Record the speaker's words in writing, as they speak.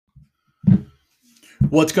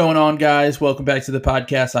What's going on, guys? Welcome back to the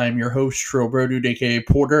podcast. I am your host, Trill Brodude, aka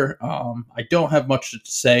Porter. I don't have much to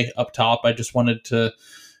say up top. I just wanted to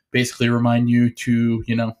basically remind you to,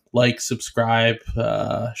 like, subscribe,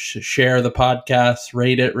 share the podcast,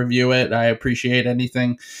 rate it, review it. I appreciate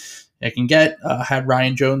anything I can get. Had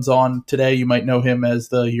Ryne Jones on today. You might know him as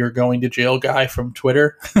the "you're going to jail" guy from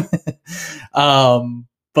Twitter.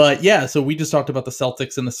 But yeah, so we just talked about the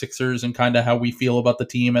Celtics and the Sixers and kind of how we feel about the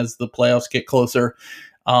team as the playoffs get closer.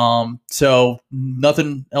 So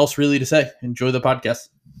nothing else really to say. Enjoy the podcast.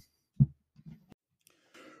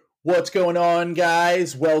 What's going on,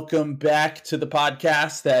 guys? Welcome back to the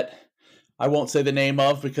podcast that I won't say the name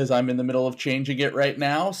of because I'm in the middle of changing it right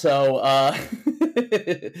now. So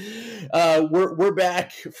we're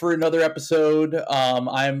back for another episode.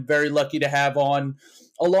 I'm very lucky to have on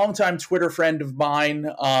a longtime Twitter friend of mine,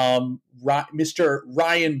 Mr.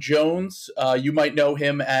 Ryne Jones. You might know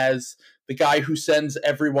him as the guy who sends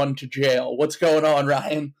everyone to jail. What's going on,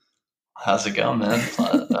 Ryan? How's it going, man?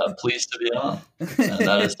 Pleased to be on. And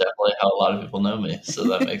that is definitely how a lot of people know me, so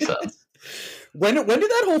that makes sense. When did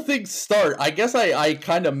that whole thing start? I guess I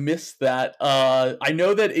kind of missed that. I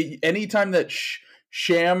know that anytime that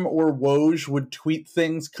Sham or Woj would tweet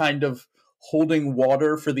things kind of holding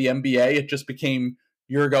water for the NBA, it just became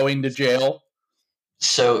 "you're going to jail."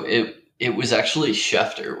 So it was actually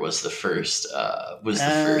Schefter was the first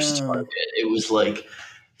target. It was like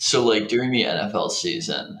during the NFL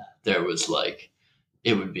season, there was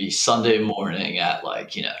it would be Sunday morning at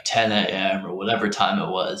 10 a.m. or whatever time it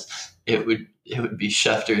was. It would be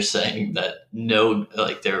Schefter saying that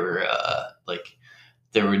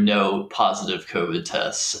there were no positive COVID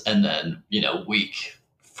tests, and then week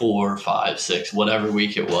 4, 5, 6, whatever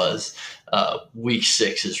week it was, week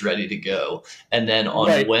 6 is ready to go, and then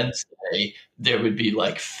on Wednesday there would be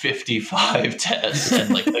 55 tests,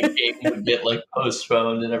 and the game would get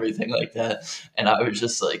postponed and everything like that. And I was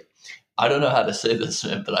just I don't know how to say this,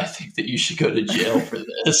 man, but I think that you should go to jail for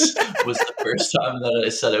this. Was the first time that I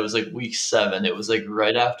said it. Was week 7. It was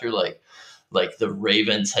right after the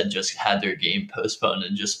Ravens had just had their game postponed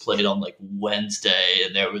and just played on Wednesday,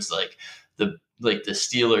 and there was the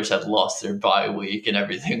Steelers had lost their bye week and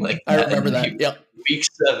everything like that. I remember that. Yep. Week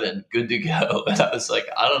 7, good to go. And I was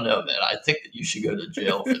I don't know, man. I think that you should go to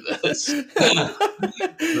jail for this. So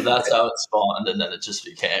that's how it spawned, and then it just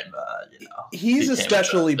became, He's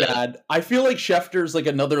especially bad. I feel like Schefter's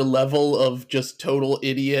another level of just total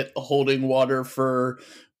idiot holding water for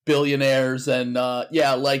billionaires, and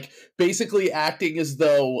basically acting as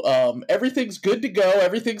though everything's good to go,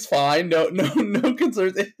 everything's fine, no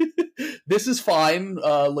concerns. This is fine,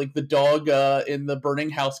 like the dog in the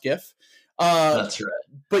burning house gif. That's right.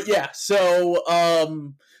 But yeah, so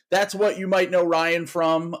that's what you might know Ryan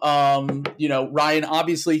from. Ryan,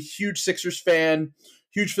 obviously huge Sixers fan,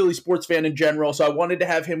 huge Philly sports fan in general. So I wanted to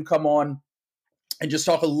have him come on and just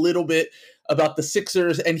talk a little bit about the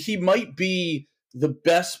Sixers, and he might be the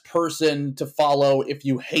best person to follow if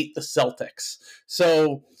you hate the Celtics.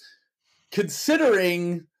 So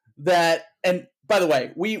considering that, and by the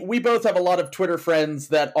way, we both have a lot of Twitter friends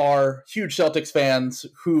that are huge Celtics fans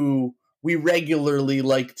who we regularly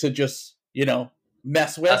like to just,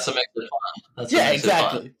 mess with. That's what makes it fun. Yeah,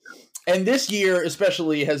 exactly. And this year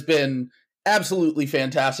especially has been absolutely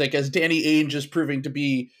fantastic, as Danny Ainge is proving to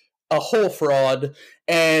be a whole fraud,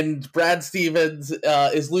 and Brad Stevens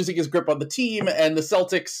is losing his grip on the team, and the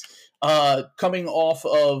Celtics coming off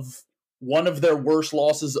of one of their worst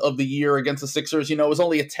losses of the year against the Sixers. It was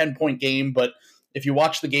only a 10-point game, but if you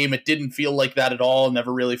watch the game, it didn't feel like that at all.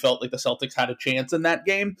 Never really felt like the Celtics had a chance in that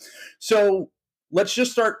game. So let's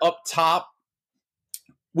just start up top.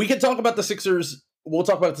 We can talk about the Sixers. We'll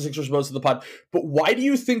talk about the Sixers most of the pod. But why do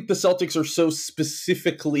you think the Celtics are so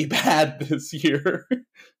specifically bad this year?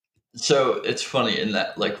 So it's funny in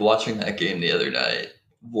that, watching that game the other night,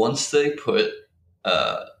 once they put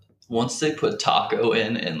Taco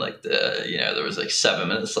in, and there was 7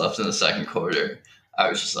 minutes left in the second quarter, I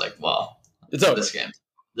was just wow, it's over.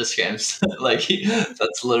 This game's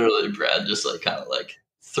that's literally Brad just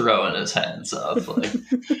throwing his hands up.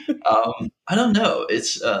 I don't know.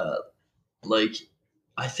 It's I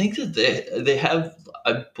think that they have,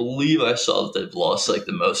 I believe I saw that they've lost the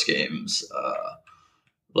most games,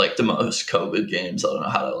 the most COVID games. I don't know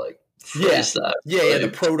how to phrase that. Yeah, the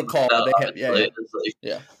protocol that they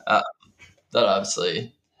have. That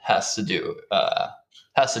obviously has to do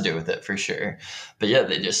with it for sure. But yeah,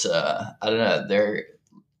 they just I don't know.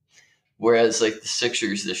 Whereas the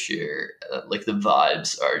Sixers this year, the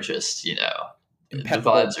vibes are just impeccable.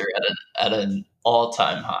 The vibes are at an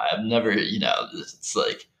all-time high. I've never it's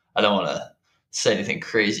I don't want to say anything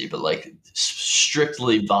crazy, but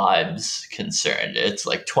strictly vibes concerned, it's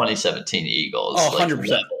like 2017 Eagles, Oh, like 100%.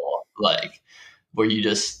 level, like where you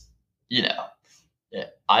just,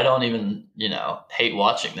 I don't even, hate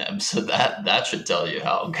watching them. So that should tell you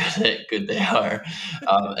how good they are.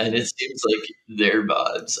 And it seems like their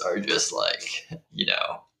vibes are just like,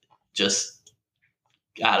 just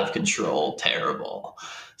out of control, terrible.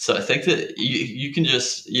 So I think that you can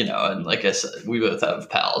just, and like I said, we both have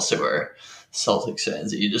pals who are Celtics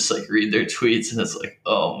fans, and you just like read their tweets and it's like,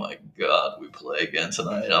 oh my God, we play again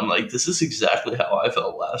tonight. I'm like, this is exactly how I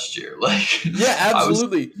felt last year. Like, Yeah,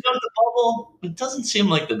 absolutely. the bubble, it doesn't seem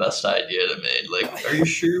like the best idea to me. Like, are you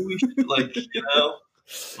sure we should, like,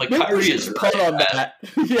 like Maybe Kyrie we should is just right. punt on that.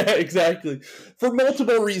 Yeah, exactly. For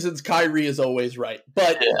multiple reasons, Kyrie is always right.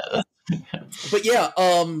 But yeah,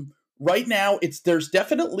 right now there's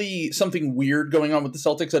definitely something weird going on with the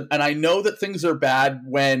Celtics, and I know that things are bad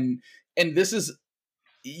when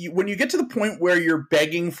you get to the point where you're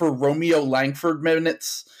begging for Romeo Langford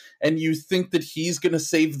minutes and you think that he's going to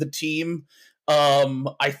save the team.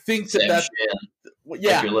 I think that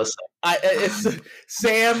yeah, if you're listening. It's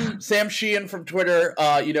Sam Sheehan from Twitter,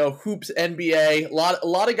 Hoops NBA. A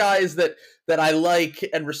lot of guys that I like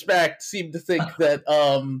and respect seem to think that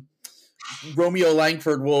Romeo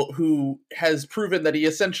Langford who has proven that he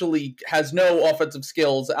essentially has no offensive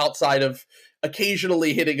skills outside of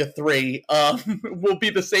occasionally hitting a three, will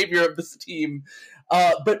be the savior of this team.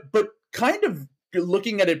 But kind of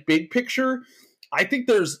looking at it big picture, I think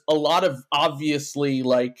there's a lot of obviously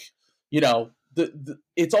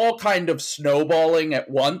it's all kind of snowballing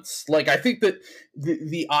at once. Like, I think that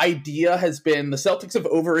the idea has been the Celtics have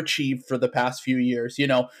overachieved for the past few years.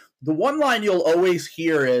 The one line you'll always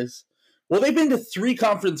hear is, well, they've been to 3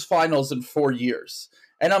 conference finals in 4 years.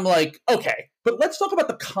 And I'm like, okay, but let's talk about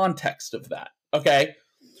the context of that, okay?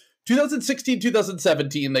 2016,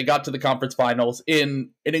 2017, they got to the conference finals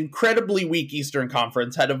in an incredibly weak Eastern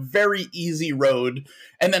Conference, had a very easy road,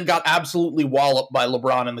 and then got absolutely walloped by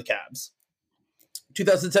LeBron and the Cavs.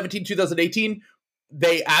 2017, 2018,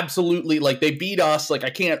 they absolutely they beat us.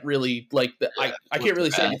 I can't really I can't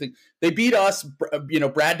really say anything. They beat us.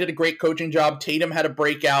 Brad did a great coaching job. Tatum had a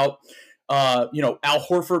breakout. Al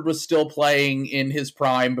Horford was still playing in his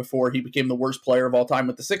prime before he became the worst player of all time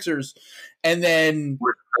with the Sixers. And then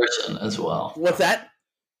worst person as well. What's that?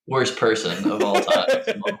 Worst person of all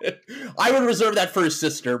time. I would reserve that for his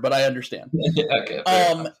sister, but I understand. Okay.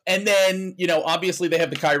 And then, obviously they have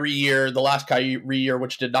the Kyrie year, the last Kyrie year,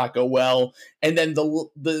 which did not go well. And then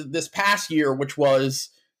this past year, which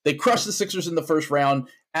was they crushed the Sixers in the first round.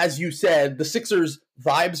 As you said, the Sixers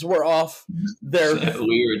vibes were off.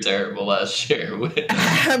 We were terrible last year.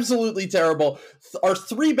 Absolutely terrible. Our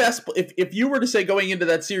 3 best, if you were to say going into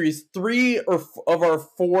that series, 3 of our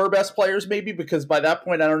 4 best players, maybe, because by that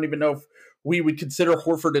point I don't even know if we would consider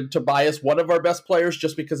Horford and Tobias one of our best players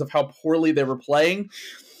just because of how poorly they were playing.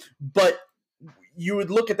 But you would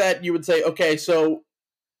look at that and you would say, okay, so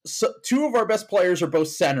 2 of our best players are both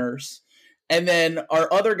centers. And then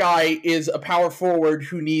our other guy is a power forward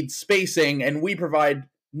who needs spacing, and we provide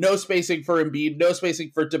no spacing for Embiid, no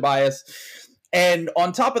spacing for Tobias. And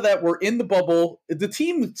on top of that, we're in the bubble. The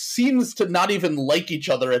team seems to not even like each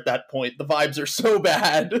other at that point. The vibes are so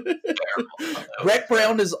bad. Brett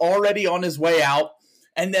Brown is already on his way out,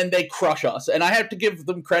 and then they crush us. And I have to give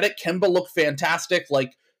them credit. Kemba looked fantastic.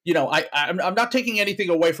 I'm not taking anything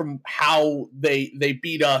away from how they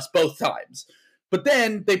beat us both times. But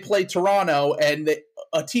then they play Toronto, and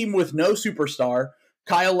a team with no superstar.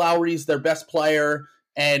 Kyle Lowry's their best player,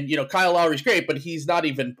 and Kyle Lowry's great, but he's not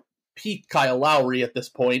even peak Kyle Lowry at this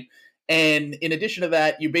point. And in addition to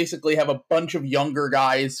that, you basically have a bunch of younger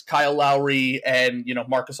guys, Kyle Lowry and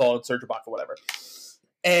Marc Gasol and Serge Ibaka, whatever.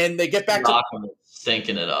 And they get back to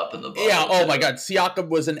stinking it up in the bubble. Yeah, oh my God. Siakam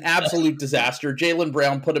was an absolute disaster. Jaylen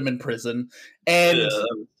Brown put him in prison. And that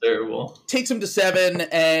was terrible. Takes him to 7,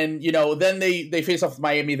 and then they face off with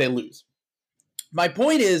Miami, they lose. My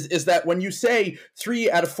point is that when you say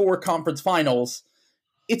 3 out of 4 conference finals,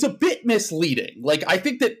 it's a bit misleading. I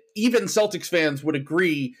think that even Celtics fans would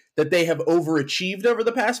agree that they have overachieved over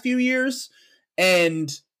the past few years,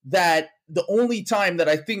 and that the only time that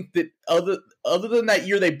I think that other than that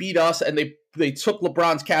year they beat us and they took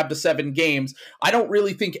LeBron's Cavs to 7 games, I don't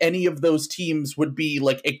really think any of those teams would be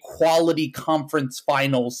a quality conference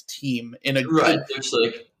finals team in a right.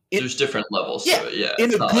 There's different levels to it. Yeah,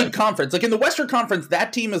 in a good conference. In the Western Conference,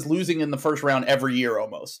 that team is losing in the first round every year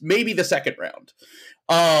almost, maybe the second round.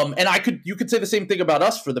 And you could say the same thing about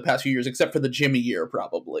us for the past few years, except for the Jimmy year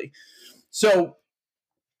probably. So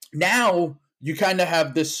now you kind of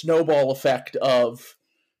have this snowball effect of,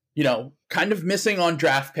 kind of missing on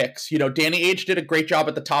draft picks. Danny Ainge did a great job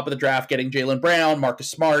at the top of the draft getting Jaylen Brown, Marcus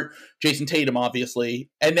Smart, Jason Tatum, obviously.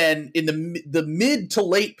 And then in the mid to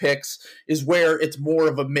late picks is where it's more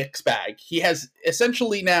of a mixed bag. He has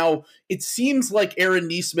essentially now, it seems like Aaron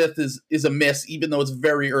Nesmith is a miss, even though it's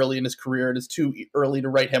very early in his career and it's too early to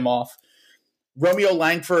write him off. Romeo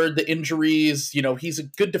Langford, the injuries, he's a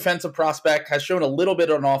good defensive prospect, has shown a little bit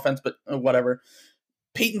on offense, but whatever.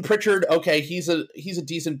 Peyton Pritchard, okay, he's a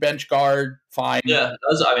decent bench guard, fine. Yeah, that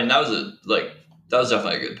was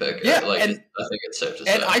definitely a good pick. Yeah, I think it's safe to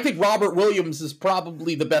say. And I think Robert Williams is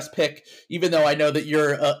probably the best pick, even though I know that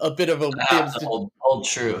you're a bit of a Williams hold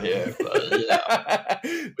true here, but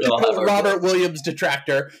Robert Williams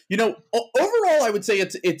detractor. Overall, I would say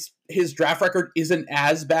it's his draft record isn't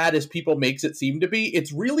as bad as people makes it seem to be.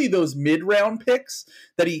 It's really those mid-round picks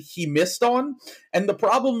that he missed on, and the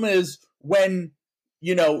problem is when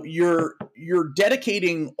you're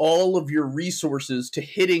dedicating all of your resources to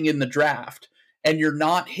hitting in the draft and you're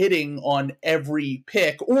not hitting on every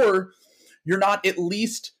pick, or you're not, at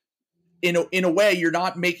least in a way, you're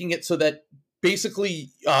not making it so that basically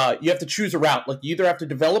you have to choose a route. Like, you either have to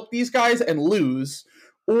develop these guys and lose,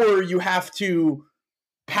 or you have to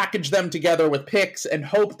package them together with picks and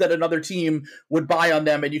hope that another team would buy on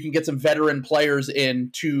them and you can get some veteran players in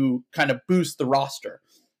to kind of boost the roster.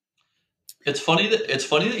 It's funny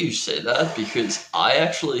that you say that, because I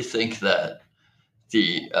actually think that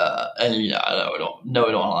and I don't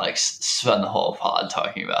want to like spend the whole pod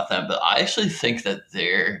talking about them, but I actually think that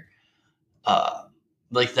they're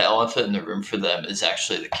like the elephant in the room for them is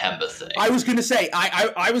actually the Kemba thing. I was going to say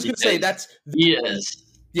I was going to say he is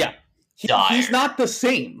he's not the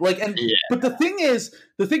same. But the thing is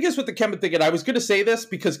with the Kemba thing, and I was going to say this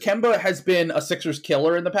because Kemba has been a Sixers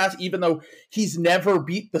killer in the past, even though he's never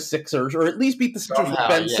beat the Sixers, or at least beat the Sixers with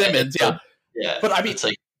Ben Simmons. Yeah, but I mean, it's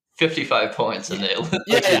like 55 points in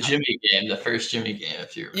the Jimmy game, the first Jimmy game,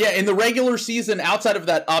 if you remember. Yeah, in the regular season, outside of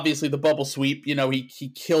that, obviously the bubble sweep, he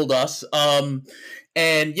killed us.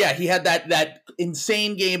 And yeah, he had that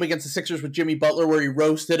insane game against the Sixers with Jimmy Butler where he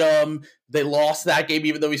roasted them. They lost that game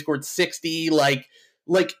even though he scored 60.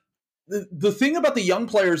 The thing about the young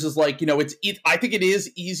players is I think it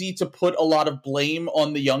is easy to put a lot of blame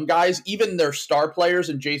on the young guys, even their star players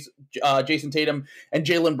and Jason Tatum and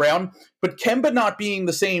Jaylen Brown. But Kemba not being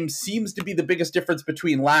the same seems to be the biggest difference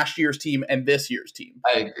between last year's team and this year's team.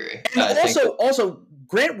 I agree. And also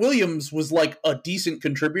Grant Williams was like a decent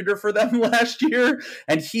contributor for them last year,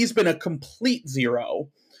 and he's been a complete zero.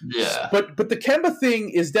 Yeah. But the Kemba thing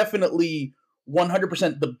is definitely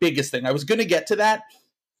 100% the biggest thing. I was going to get to that.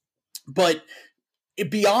 But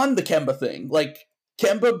beyond the Kemba thing,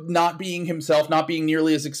 Kemba not being himself, not being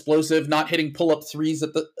nearly as explosive, not hitting pull-up threes at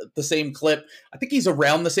the same clip. I think he's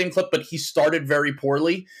around the same clip, but he started very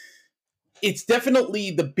poorly. It's definitely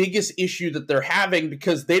the biggest issue that they're having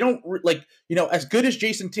because they don't, as good as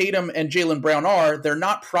Jason Tatum and Jaylen Brown are, they're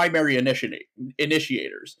not primary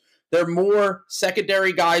initiators. They're more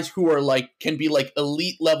secondary guys who are can be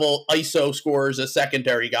elite level ISO scorers as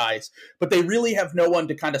secondary guys, but they really have no one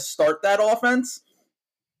to kind of start that offense.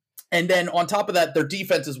 And then on top of that, their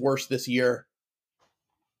defense is worse this year.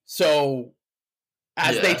 So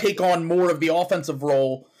as they take on more of the offensive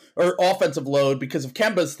role or offensive load because of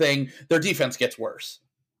Kemba's thing, their defense gets worse.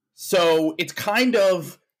 So it's kind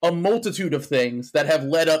of a multitude of things that have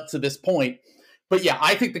led up to this point. But yeah,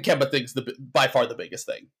 I think the Kemba thing's by far the biggest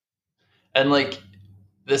thing. And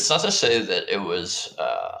it's not to say that it was.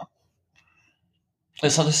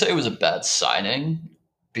 It's not to say it was a bad signing,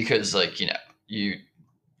 because you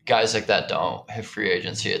guys like that don't hit free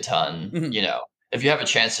agency a ton. Mm-hmm. If you have a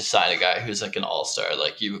chance to sign a guy who's an all-star,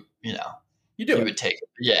 you would take it.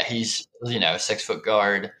 Yeah, he's a 6-foot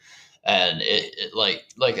guard, and it like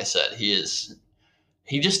I said, he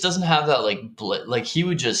just doesn't have that he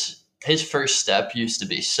would just, his first step used to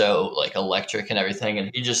be so electric and everything, and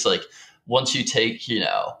he just once you take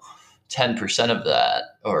 10% of that,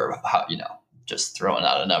 or how just throwing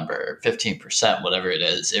out a number, 15%, whatever it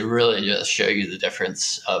is, it really just show you the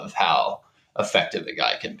difference of how effective a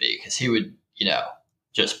guy can be, because he would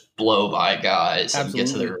just blow by guys. Absolutely. And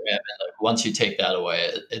get to the rim, and once you take that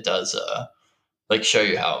away, it does show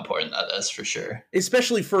you how important that is, for sure,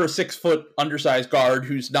 especially for a 6-foot undersized guard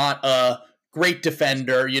who's not a great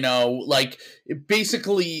defender.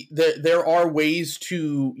 Basically there are ways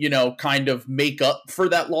to kind of make up for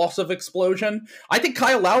that loss of explosion. I think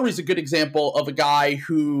Kyle Lowry is a good example of a guy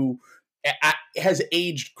who has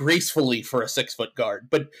aged gracefully for a 6-foot guard,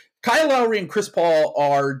 but Kyle Lowry and Chris Paul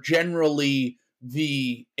are generally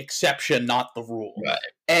the exception, not the rule. Right.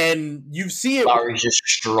 And you see it. Lowry's just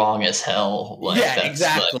strong as hell. Like, yeah,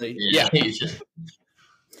 exactly. He's just,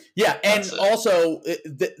 yeah, and also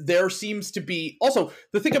there seems to be also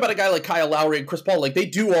the thing about a guy like Kyle Lowry and Chris Paul, like they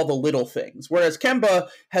do all the little things. Whereas Kemba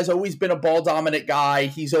has always been a ball dominant guy.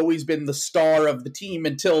 He's always been the star of the team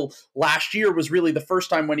until last year was really the first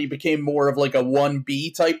time when he became more of like a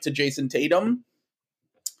 1B type to Jason Tatum.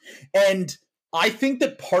 And I think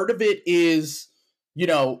that part of it is,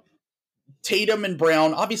 Tatum and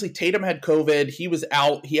Brown. Obviously, Tatum had COVID. He was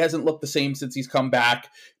out. He hasn't looked the same since he's come back.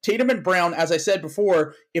 Tatum and Brown, as I said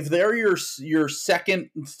before, if they're your second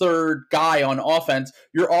and third guy on offense,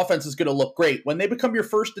 your offense is going to look great. When they become your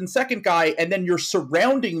first and second guy, and then you're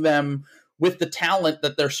surrounding them with the talent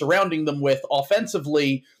that they're surrounding them with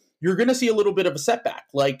offensively, you're going to see a little bit of a setback.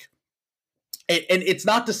 Like, and it's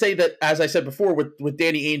not to say that, as I said before, with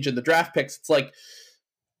Danny Ainge and the draft picks, it's like,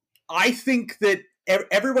 I think that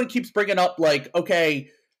everyone keeps bringing up like, okay,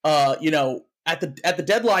 at the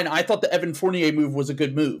deadline, I thought the Evan Fournier move was a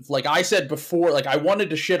good move. Like I said before, like I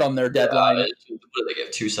wanted to shit on their deadline. What did they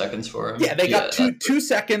give 2 seconds for him? Yeah, they got two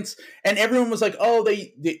seconds, and everyone was like, oh,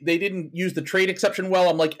 they didn't use the trade exception well.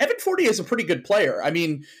 I'm like, Evan Fournier is a pretty good player. I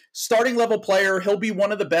mean, starting level player. He'll be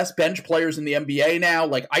one of the best bench players in the NBA now.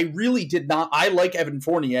 Like I really did not. I like Evan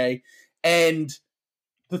Fournier, and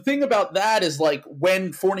the thing about that is, like,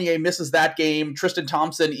 when Fournier misses that game, Tristan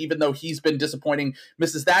Thompson, even though he's been disappointing,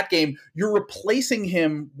 misses that game, you're replacing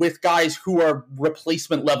him with guys who are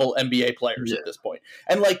replacement-level NBA players at this point.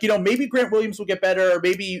 And, like, maybe Grant Williams will get better, or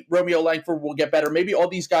maybe Romeo Langford will get better, maybe all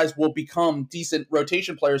these guys will become decent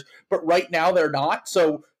rotation players, but right now they're not.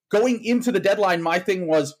 So going into the deadline, my thing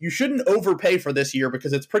was you shouldn't overpay for this year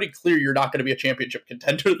because it's pretty clear you're not going to be a championship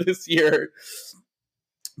contender this year.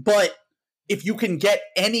 But if you can get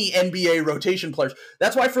any NBA rotation players,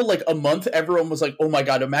 that's why for like a month, everyone was like, oh my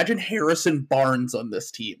God, imagine Harrison Barnes on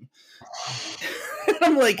this team. And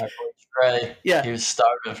I'm like, right. Yeah. He was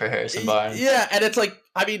starving for Harrison Barnes. Yeah. And it's like,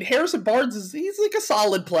 I mean, Harrison Barnes he's like a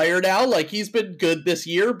solid player now. Like he's been good this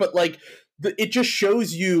year, but like it just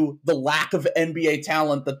shows you the lack of NBA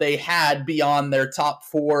talent that they had beyond their top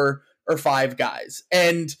 4 or 5 guys.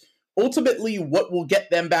 And ultimately, what will get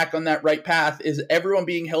them back on that right path is everyone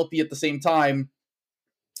being healthy at the same time.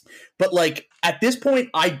 But, like, at this point,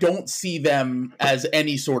 I don't see them as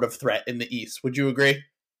any sort of threat in the East. Would you agree?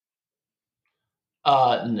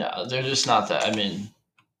 No, they're just not that. I mean,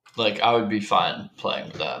 like, I would be fine playing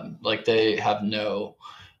with them. Like, they have no.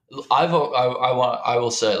 I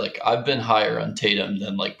will say, like, I've been higher on Tatum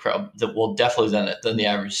than definitely than the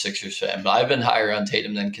average Sixers fan. But I've been higher on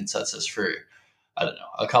Tatum than consensus for, I don't know,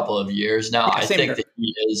 a couple of years now. I think that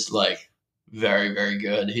he is like very, very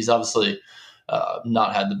good. He's obviously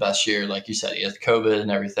not had the best year. Like you said, he has COVID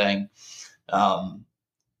and everything.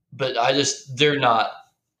 But they're not,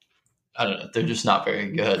 I don't know. They're just not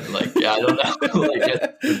very good. Like, yeah, I don't know. Like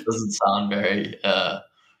it doesn't sound very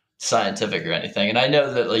scientific or anything. And I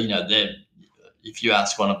know that, like, if you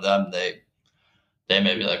ask one of them, they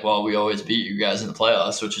may be like, well, we always beat you guys in the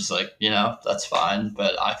playoffs, which is like, that's fine.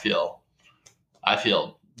 But I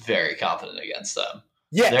feel very confident against them.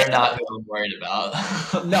 Yeah, they're not who I'm worried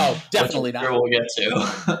about. No, definitely not. We'll get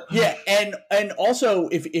to. Yeah, and also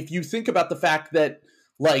if you think about the fact that,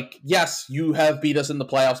 like, yes, you have beat us in the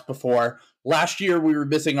playoffs before. Last year we were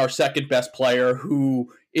missing our second best player,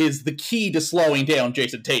 who is the key to slowing down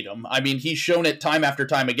Jason Tatum. I mean, he's shown it time after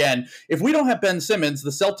time again. If we don't have Ben Simmons, the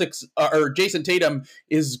Celtics or Jason Tatum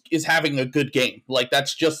is having a good game. Like,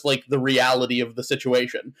 that's just like the reality of the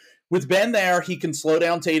situation. With Ben there, he can slow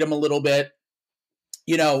down Tatum a little bit.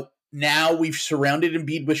 Now we've surrounded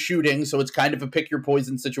Embiid with shooting, so it's kind of a pick your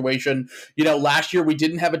poison situation. Last year we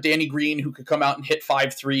didn't have a Danny Green who could come out and hit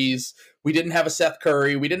 5 threes. We didn't have a Seth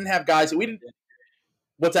Curry. We didn't have guys. We didn't.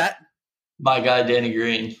 What's that? My guy, Danny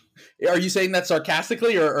Green. Are you saying that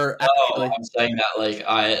sarcastically or actually? No, I'm saying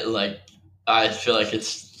that I feel like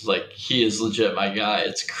it's like he is legit my guy.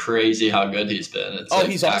 It's crazy how good he's been.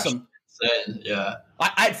 He's awesome. Insane. Yeah.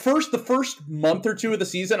 The first month or two of the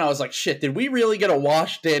season, I was like, shit, did we really get a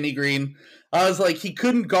wash Danny Green? I was like, he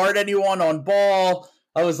couldn't guard anyone on ball.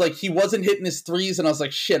 I was like, he wasn't hitting his threes. And I was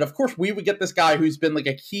like, shit, of course we would get this guy who's been like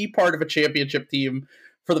a key part of a championship team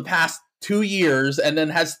for the past 2 years and then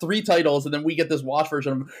has 3 titles. And then we get this wash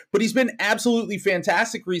version of him. But he's been absolutely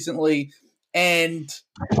fantastic recently. And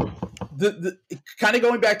the kind of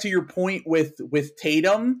going back to your point with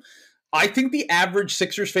Tatum, I think the average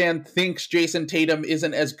Sixers fan thinks Jason Tatum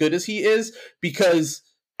isn't as good as he is because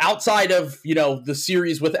outside of, the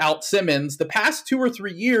series without Simmons, the past 2 or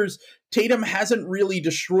 3 years, Tatum hasn't really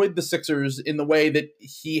destroyed the Sixers in the way that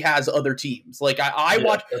he has other teams. Like I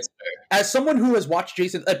watch, as someone who has watched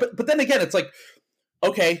Jason, but then again, it's like,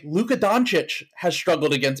 okay, Luka Doncic has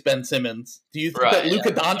struggled against Ben Simmons. Do you think that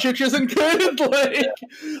Luka Doncic isn't good?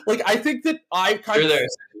 Like I think that I kind of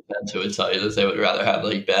there's fans who would tell you that they would rather have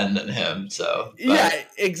like Ben than him. So yeah,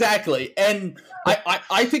 exactly. And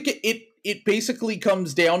I think it basically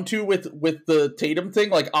comes down to with the Tatum thing.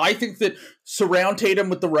 Like I think that surround Tatum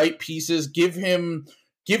with the right pieces, give him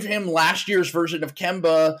last year's version of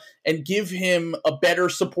Kemba, and give him a better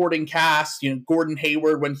supporting cast, Gordon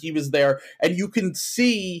Hayward when he was there, and you can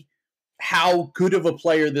see how good of a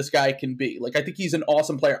player this guy can be. Like I think he's an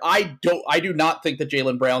awesome player. I do not think that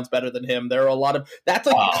Jaylen Brown's better than him. There are a lot of that's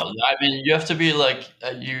like I mean, you have to be like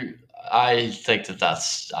I think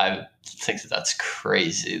that's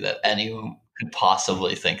crazy that anyone could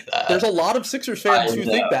possibly think that. There's a lot of Sixers fans who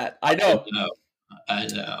think that. I know.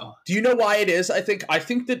 Do you know why it is? I think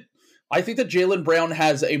that Jaylen Brown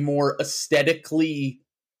has a more aesthetically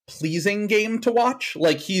pleasing game to watch.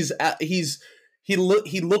 Like he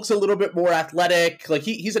looks a little bit more athletic. Like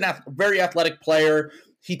he's very athletic player.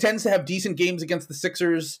 He tends to have decent games against the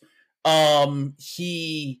Sixers.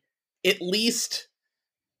 He, at least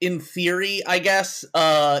in theory, I guess,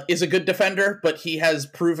 is a good defender, but he has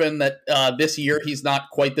proven that this year he's not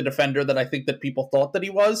quite the defender that I think that people thought that he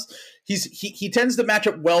was. He tends to match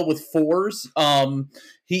up well with fours.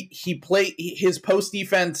 His post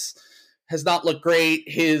defense has not looked great.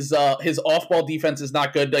 His off ball defense is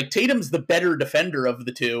not good. Like Tatum's the better defender of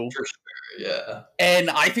the two. For sure, yeah. And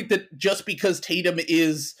I think that just because Tatum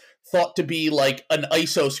is thought to be like an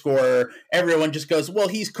ISO scorer, everyone just goes, well,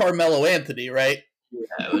 he's Carmelo Anthony, right?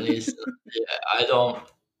 Yeah,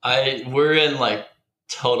 we're in like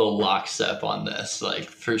total lockstep on this, like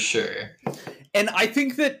for sure. And I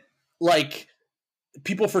think that like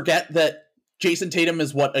people forget that Jason Tatum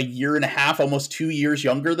is a year and a half, almost 2 years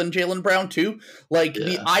younger than Jaylen Brown too. Like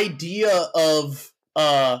the idea of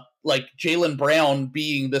like Jaylen Brown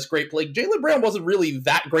being this great player, Jaylen Brown wasn't really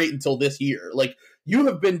that great until this year. Like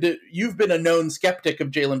you've been a known skeptic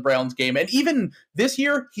of Jaylen Brown's game, and even this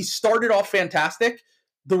year he started off fantastic.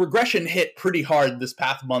 The regression hit pretty hard this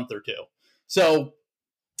past month or two, so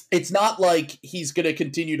it's not like he's going to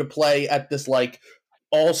continue to play at this like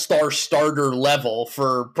all-star starter level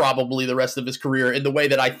for probably the rest of his career in the way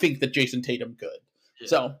that I think that Jason Tatum could. Yeah.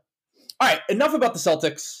 So, all right, enough about the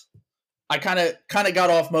Celtics. I kind of got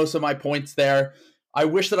off most of my points there. I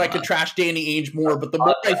wish that I could trash Danny Ainge more, but the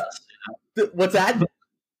more what's that?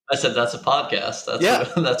 I said that's a podcast.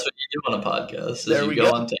 That's what you do on a podcast. There we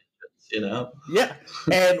go on tangents, Yeah,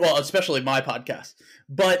 and well, especially my podcast.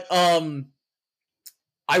 But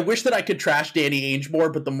I wish that I could trash Danny Ainge more,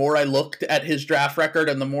 but the more I looked at his draft record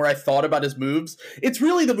and the more I thought about his moves, it's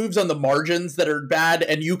really the moves on the margins that are bad,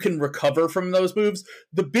 and you can recover from those moves.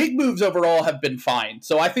 The big moves overall have been fine.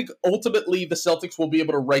 So I think ultimately the Celtics will be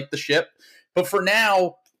able to right the ship. But for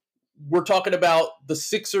now, we're talking about the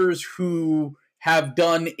Sixers who have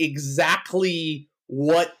done exactly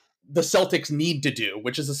what the Celtics need to do,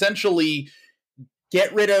 which is essentially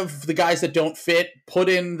get rid of the guys that don't fit, put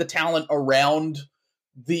in the talent around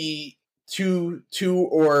the two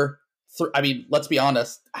or three. I mean, let's be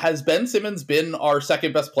honest. Has Ben Simmons been our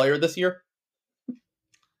second best player this year?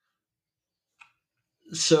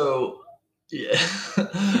 So, yeah,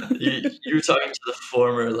 you were talking to the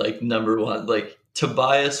former like number one. Like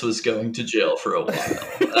Tobias was going to jail for a while.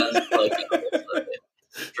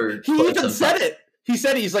 He even said it. He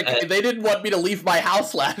said he's like, they didn't want me to leave my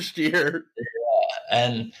house last year.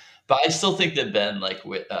 Yeah, but I still think that Ben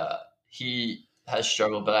he has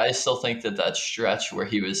struggled, but I still think that stretch where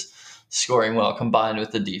he was scoring well combined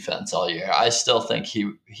with the defense all year, I still think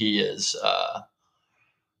he is.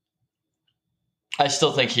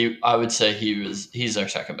 I would say he's our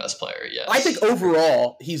second best player. Yes. I think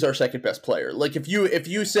overall he's our second best player. Like if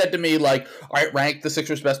you said to me like, all right, rank the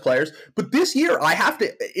Sixers best players, but this year I have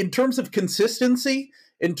to, in terms of consistency,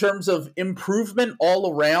 in terms of improvement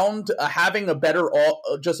all around, having a better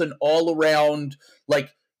just an all around like.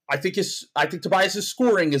 I think Tobias's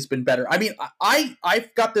scoring has been better. I mean,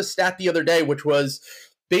 I've got this stat the other day, which was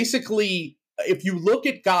basically if you look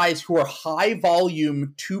at guys who are high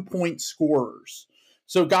volume 2-point scorers,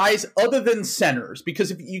 so guys other than centers,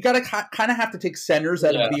 because if you got to kind of have to take centers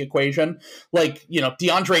out of the equation, like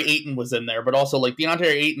DeAndre Ayton was in there, but also like DeAndre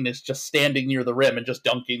Ayton is just standing near the rim and just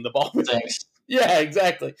dunking the ball. Thanks. Yeah,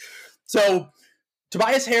 exactly. So.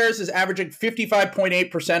 Tobias Harris is averaging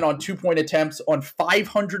 55.8% on 2-point attempts on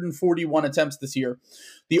 541 attempts this year.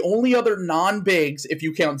 The only other non-bigs, if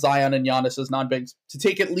you count Zion and Giannis as non-bigs, to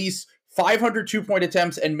take at least 500 2-point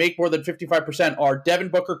attempts and make more than 55% are Devin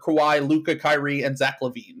Booker, Kawhi, Luka, Kyrie, and Zach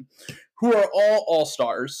LaVine, who are all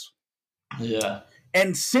all-stars. Yeah.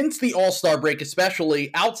 And since the All-Star break,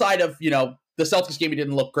 especially outside of, the Celtics game, he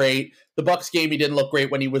didn't look great. The Bucks game, he didn't look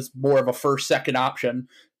great when he was more of a first, second option.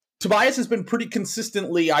 Tobias has been pretty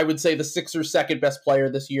consistently, I would say, the Sixers' second best player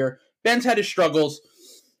this year. Ben's had his struggles,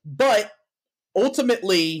 but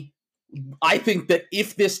ultimately, I think that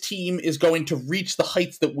if this team is going to reach the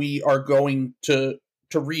heights that we are going to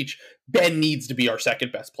reach, Ben needs to be our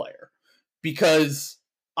second best player. Because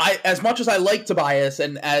as much as I like Tobias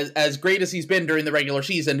and as great as he's been during the regular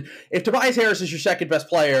season, if Tobias Harris is your second best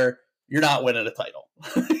player, you're not winning a title.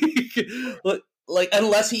 Like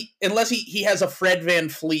unless he has a Fred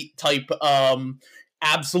VanVleet type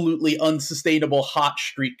absolutely unsustainable hot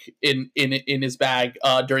streak in his bag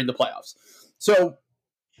during the playoffs. So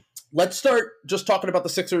let's start just talking about the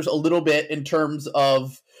Sixers a little bit in terms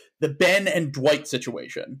of the Ben and Dwight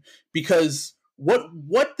situation, because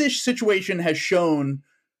what this situation has shown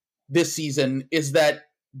this season is that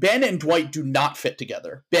Ben and Dwight do not fit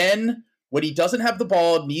together. Ben, when he doesn't have the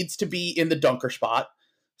ball, needs to be in the dunker spot.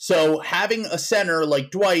 So having a center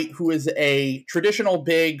like Dwight, who is a traditional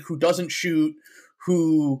big, who doesn't shoot,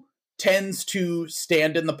 who tends to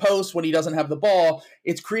stand in the post when he doesn't have the ball,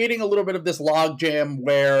 it's creating a little bit of this logjam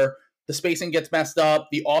where the spacing gets messed up,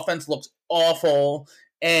 the offense looks awful,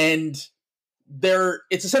 and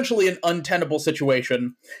it's essentially an untenable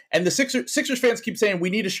situation. And the Sixers fans keep saying, we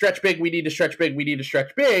need to stretch big, we need to stretch big, we need to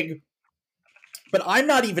stretch big. But I'm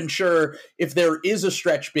not even sure if there is a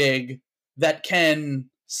stretch big that can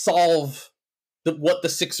solve what the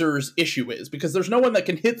Sixers' issue is, because there's no one that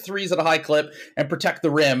can hit threes at a high clip and protect the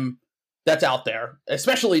rim that's out there,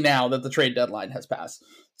 especially now that the trade deadline has passed.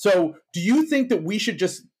 So do you think that we should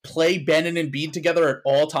just play Ben and Embiid together at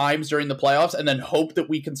all times during the playoffs and then hope that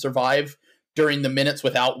we can survive during the minutes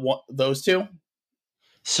without those two?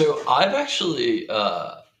 So I've actually,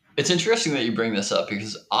 it's interesting that you bring this up,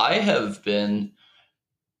 because I have been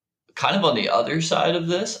kind of on the other side of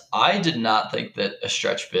this. I did not think that a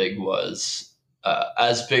stretch big was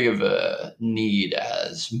as big of a need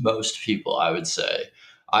as most people, I would say.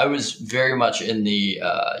 I was very much in the,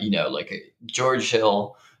 like George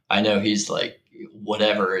Hill. I know he's like,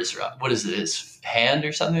 whatever is, what is it, his hand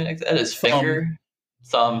or something like that? His finger?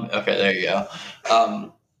 Thumb. Okay, there you go.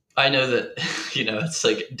 I know that, it's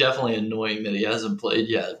like definitely annoying that he hasn't played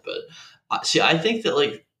yet. But see, I think that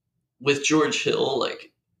like with George Hill,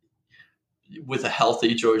 like with a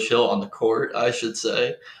healthy George Hill on the court, I should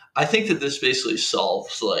say, I think that this basically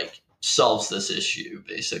solves this issue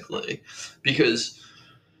basically, because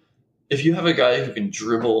if you have a guy who can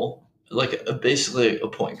dribble, like basically a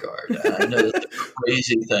point guard, and I know that's a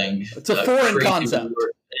crazy thing. It's a foreign concept.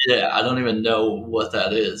 Yeah, I don't even know what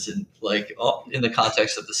that is. And like in the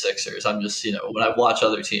context of the Sixers, I'm just, when I watch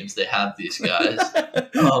other teams, they have these guys.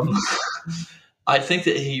 I think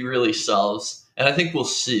that he really solves, and I think we'll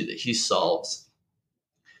see that he solves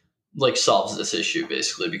this issue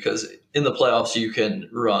basically, because in the playoffs, you can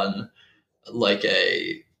run like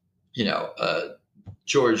a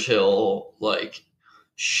George Hill, like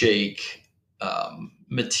Shake,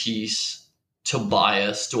 Matisse,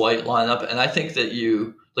 Tobias, Dwight lineup. And I think that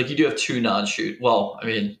you do have two non-shoot. Well, I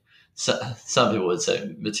mean, some people would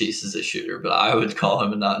say Matisse is a shooter, but I would call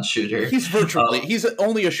him a non-shooter. He's he's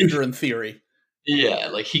only a shooter in theory. Yeah,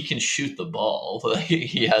 like he can shoot the ball. Like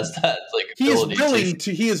he has that he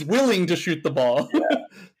is willing to shoot the ball. Yeah.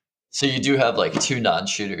 So you do have like two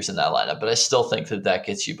non-shooters in that lineup, but I still think that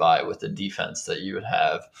gets you by with the defense that you would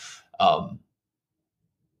have.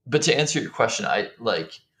 But to answer your question, I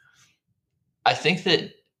think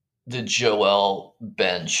that the Joel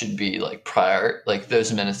Ben should be like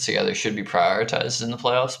those minutes together should be prioritized in the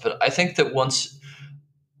playoffs. But I think that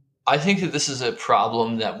this is a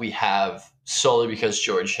problem that we have solely because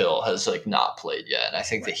George Hill has like not played yet. And I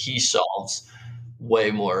think that he solves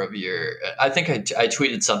way more of I think I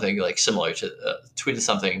tweeted something like tweeted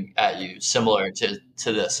something at you similar to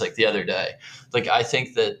this, like the other day. Like, I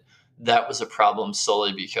think that was a problem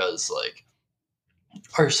solely because like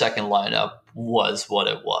our second lineup was what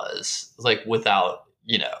it was, like without,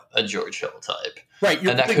 a George Hill type. Right.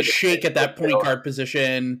 You're putting Shake at that point guard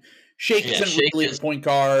position. Shake isn't really a point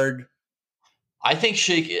guard. I think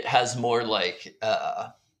Shake has more like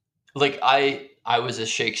I was a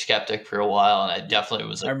Shake skeptic for a while, and I definitely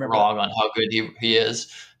was wrong on how good he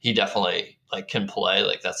is. He definitely like can play,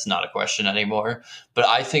 like that's not a question anymore. But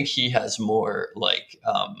I think he has more like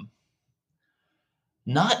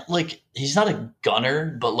not like he's not a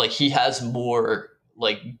gunner, but like he has more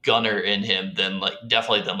like gunner in him than like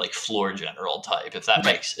definitely than like floor general type, if that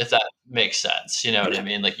makes sense. You know what I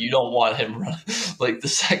mean? Like you don't want him run like the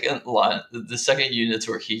second units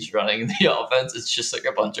where he's running the offense, it's just like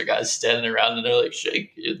a bunch of guys standing around and they're like,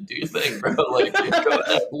 Shake, do your thing, bro. Like go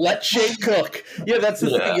ahead. Let Shake cook. Yeah, that's the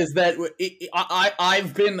thing is that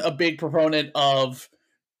I've been a big proponent of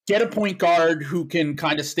get a point guard who can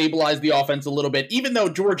kind of stabilize the offense a little bit, even though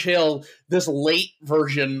George Hill, this late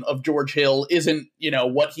version of George Hill, isn't,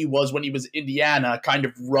 what he was when he was Indiana, kind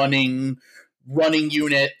of running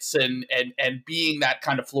units and being that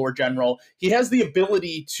kind of floor general. He has the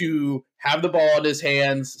ability to have the ball in his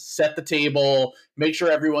hands, set the table, make sure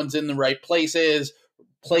everyone's in the right places,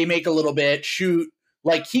 play make a little bit, shoot.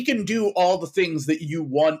 Like he can do all the things that you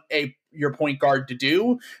want your point guard to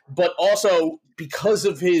do, but also because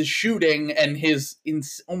of his shooting and his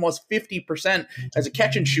almost 50% as a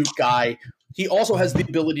catch and shoot guy, he also has the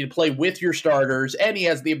ability to play with your starters, and he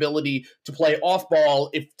has the ability to play off ball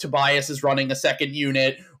if Tobias is running a second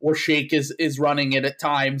unit or Shake is running it at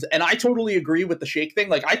times. And I totally agree with the Shake thing.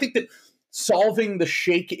 Like I think that solving the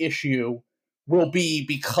Shake issue will be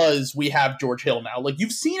because we have George Hill now. Like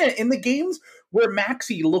you've seen it in the games where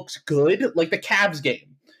Maxey looks good, like the Cavs game.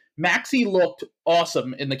 Maxey looked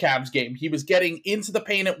awesome in the Cavs game. He was getting into the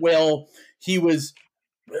paint at will. He was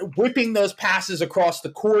whipping those passes across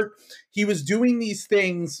the court. He was doing these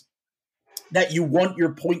things that you want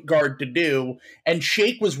your point guard to do. And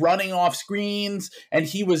Shake was running off screens, and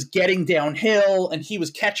he was getting downhill, and he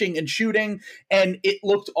was catching and shooting, and it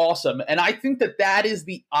looked awesome. And I think that is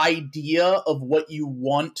the idea of what you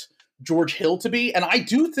want George Hill to be. And I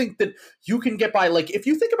do think that you can get by, like, if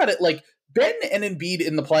you think about it, like, Ben and Embiid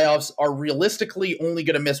in the playoffs are realistically only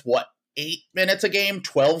going to miss, 8 minutes a game,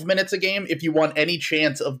 12 minutes a game, if you want any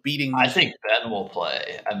chance of beating them. I think Ben will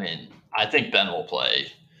play. I think Ben will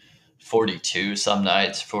play 42 some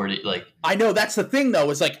nights, 40. Like I know that's the thing, though,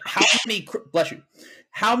 is like how many, bless you,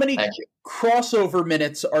 how many crossover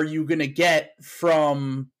minutes are you going to get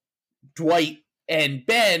from Dwight and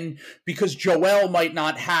Ben? Because Joel might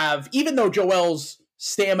not have, even though Joel's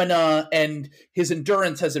stamina and his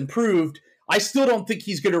endurance has improved, I still don't think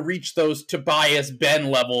he's going to reach those Tobias Ben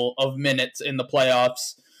level of minutes in the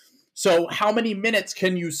playoffs. So how many minutes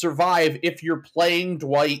can you survive if you're playing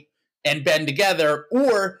Dwight and Ben together?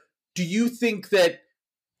 Or do you think that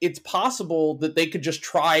it's possible that they could just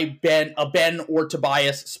try Ben or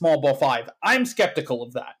Tobias small ball 5? I'm skeptical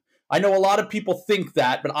of that. I know a lot of people think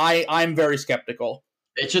that, but I'm very skeptical.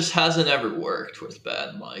 It just hasn't ever worked with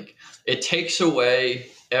Ben. Like it takes away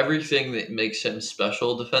everything that makes him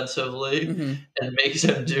special defensively and makes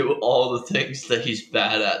him do all the things that he's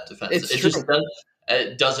bad at defensively.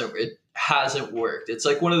 It hasn't worked. It's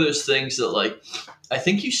like one of those things that like I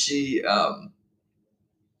think you see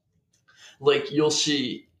like you'll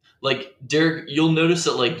see like you'll notice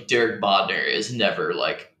that like Derek Bodner is never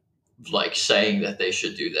like saying that they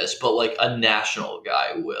should do this, but like a national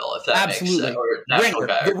guy will, if that makes sense. Or national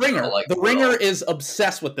guy, the Ringer is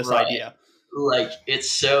obsessed with this idea. Like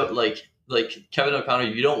it's so like Kevin O'Connor,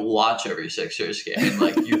 you don't watch every Sixers game.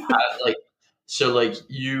 Like you have like so like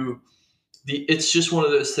it's just one of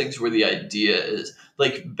those things where the idea is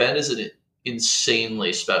like Ben is an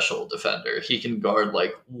insanely special defender. He can guard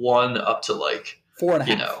like 1 up to like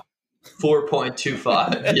 4.5.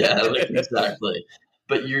 4.25. Yeah, like exactly.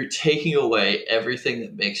 But you're taking away everything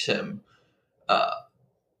that makes him,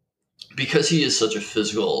 because he is such a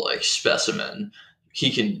physical like specimen.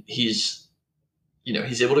 He's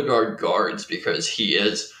able to guard guards because he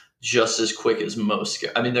is just as quick as most.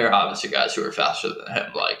 I mean, there are obviously guys who are faster than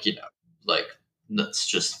him. That's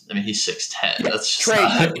just. I mean, he's 6'10". That's just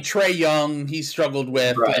Trae Young. He struggled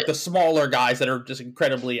with like the smaller guys that are just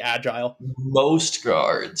incredibly agile. Most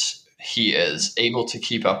guards, he is able to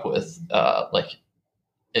keep up with,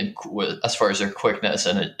 as far as their quickness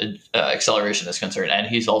and acceleration is concerned, and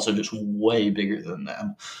he's also just way bigger than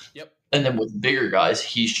them. Yep. And then with bigger guys,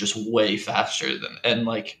 he's just way faster than. And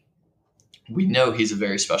like, we know he's a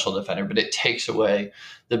very special defender, but it takes away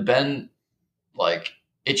the Ben. Like,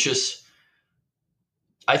 it's just.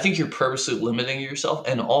 I think you're purposely limiting yourself,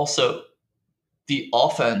 and also the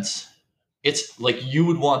offense. It's like you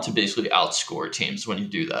would want to basically outscore teams when you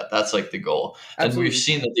do that. That's like the goal. Absolutely. And we've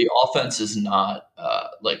seen that the offense is not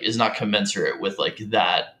commensurate with like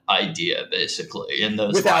that idea basically in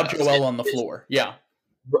those without Joel on the floor. Yeah.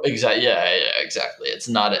 Exactly. Yeah, exactly. It's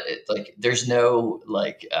not like there's no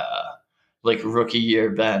like rookie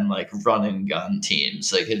year Ben like run and gun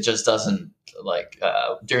teams. Like it just doesn't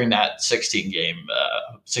during that 16 game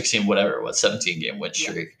 17 game win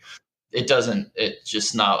streak. it's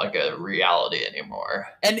just not like a reality anymore.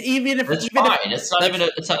 And It's fine. It's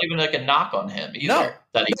not even like a knock on him either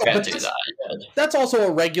that he can't do that. That's also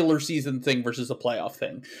a regular season thing versus a playoff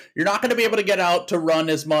thing. You're not going to be able to get out to run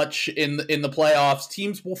as much in the playoffs.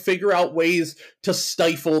 Teams will figure out ways to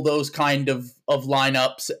stifle those kind of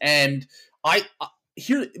lineups. And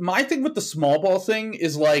my thing with the small ball thing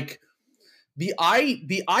is like the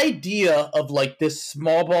idea of like this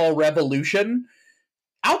small ball revolution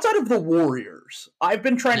outside of the Warriors. I've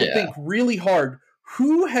been trying to think really hard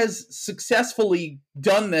who has successfully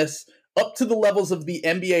done this up to the levels of the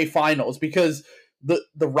NBA Finals, because the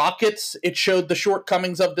Rockets, it showed the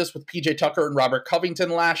shortcomings of this with PJ Tucker and Robert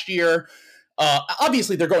Covington last year.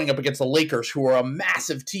 Obviously, they're going up against the Lakers, who are a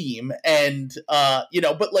massive team, and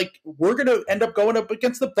but like we're going to end up going up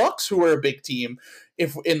against the Bucks, who are a big team,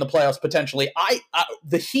 if in the playoffs potentially.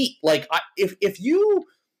 The Heat, if you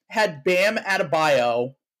had Bam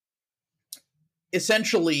Adebayo,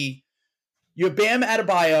 essentially, you have Bam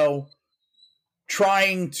Adebayo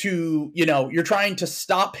you're trying to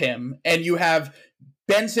stop him, and you have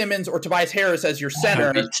Ben Simmons or Tobias Harris as your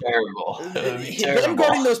center. That would be terrible. It would be terrible. Them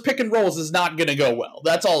guarding those pick and rolls is not going to go well.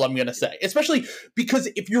 That's all I'm going to say. Especially because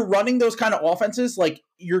if you're running those kind of offenses, like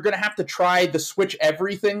you're going to have to try the switch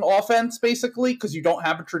everything offense, basically, because you don't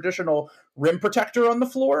have a traditional rim protector on the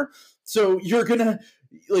floor. So you're going to,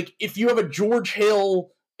 like, if you have a George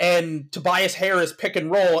Hill and Tobias Harris pick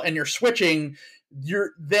and roll and you're switching,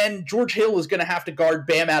 then George Hill is going to have to guard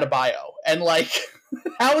Bam Adebayo. And like,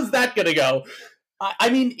 how is that going to go? I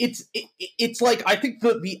mean, it's like, I think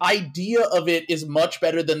the idea of it is much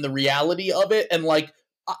better than the reality of it. And like,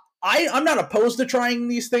 I'm not opposed to trying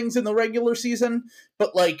these things in the regular season,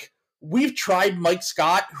 but like, we've tried Mike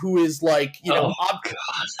Scott, who is like,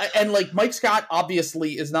 and like Mike Scott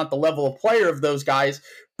obviously is not the level of player of those guys,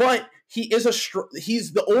 but he's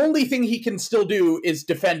the only thing he can still do is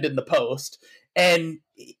defend in the post. And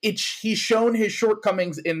he's shown his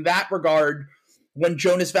shortcomings in that regard when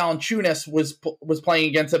Jonas Valanciunas was playing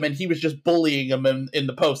against him, and he was just bullying him in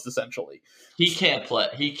the post, essentially. He can't play.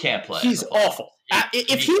 He's awful.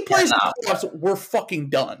 If he plays in the playoffs, we're fucking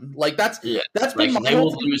done. Like that's been my they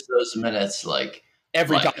will lose those minutes like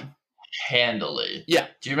every time handily. Yeah.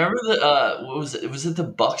 Do you remember what was it? Was it the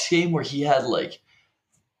Bucks game where he had like,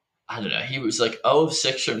 I don't know, he was like 0 of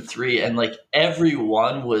 6 from 3, and like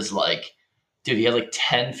everyone was like, dude, he had like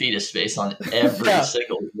 10 feet of space on every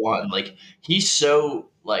single one. Like, he's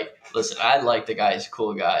so, like, listen, I like the guy. He's a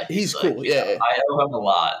cool guy. He's like, cool, yeah. I owe him a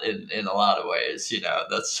lot in a lot of ways,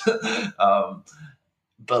 that's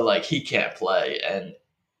but, like, he can't play. And,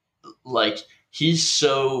 like, he's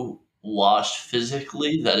so washed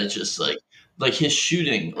physically that it's just, like his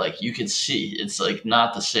shooting, like, you can see. It's, like,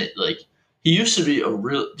 not the same. Like, he used to be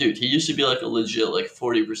he used to be, like, a legit, like,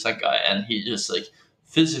 40% guy. And he just, like,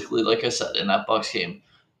 physically, like I said, in that Bucks game,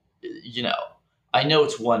 I know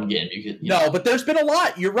it's one game. But there's been a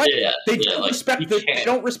lot. You're right. Yeah, they don't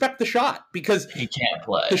respect the shot because he can't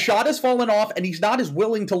play. The shot has fallen off, and he's not as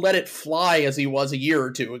willing to let it fly as he was a year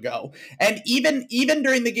or two ago. And even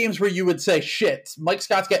during the games where you would say, "Shit, Mike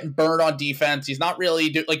Scott's getting burned on defense. He's not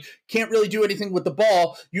really can't really do anything with the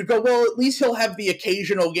ball." You'd go, "Well, at least he'll have the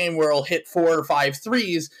occasional game where he'll hit 4 or 5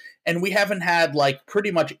 threes." And we haven't had like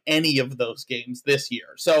pretty much any of those games this year.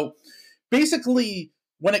 So basically,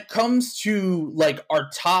 when it comes to like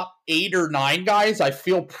our top 8 or 9 guys, I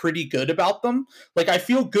feel pretty good about them. Like, I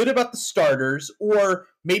feel good about the starters, or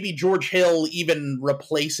maybe George Hill even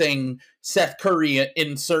replacing Seth Curry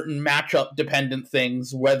in certain matchup dependent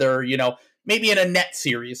things, whether, maybe in a net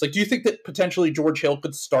series. Like, do you think that potentially George Hill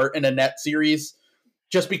could start in a net series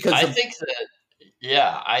just because I think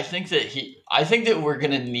that we're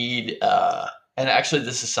going to need, and actually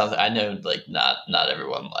this is something I know, like not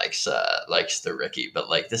everyone likes the Ricky, but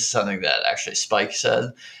like this is something that actually Spike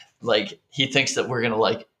said. Like, he thinks that we're going to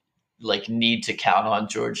like need to count on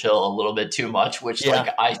George Hill a little bit too much, which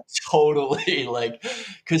like I totally like,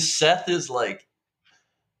 because Seth is like,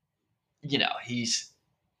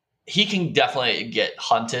 he can definitely get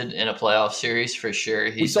hunted in a playoff series for sure.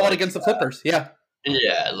 We saw it against the Clippers. Yeah.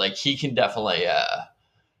 Yeah. Like, he can definitely,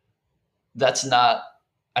 that's not,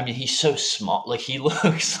 I mean, he's so small. Like, he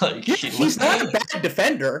looks like he's not a bad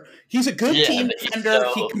defender. He's a good team defender.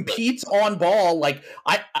 He competes on ball. Like,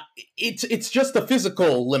 it's just the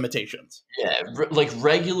physical limitations. Yeah, like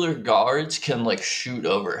regular guards can like shoot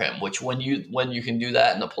over him. Which when you can do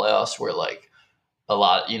that in the playoffs, where like a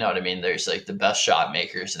lot, you know what I mean? There's like the best shot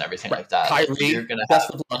makers and everything like that. Kyrie, you're gonna have,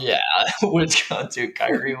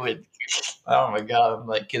 Kyrie would. Oh my god, I'm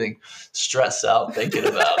like getting stressed out thinking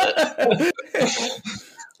about it.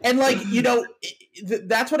 And like,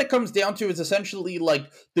 that's what it comes down to, is essentially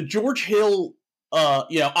like the George Hill.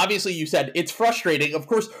 Obviously you said it's frustrating. Of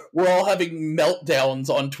course, we're all having meltdowns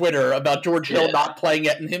on Twitter about George Hill not playing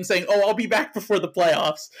yet and him saying, "Oh, I'll be back before the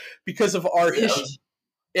playoffs," because of our history.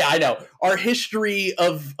 Yeah, I know. Our history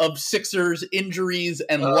of Sixers injuries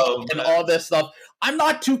and luck and all this stuff. I'm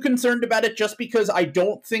not too concerned about it, just because I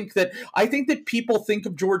think that people think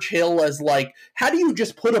of George Hill as like, how do you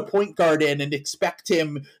just put a point guard in and expect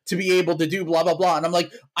him to be able to do blah, blah, blah? And I'm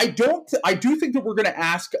like, I do think that we're going to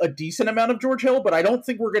ask a decent amount of George Hill, but I don't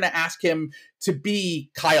think we're going to ask him to be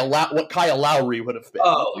what Kyle Lowry would have been.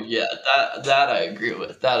 Oh, yeah, that I agree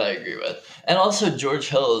with. And also George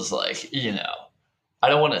Hill is like, I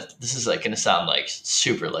don't want to. This is like going to sound like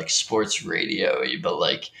super like sports radio-y, but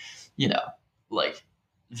like, like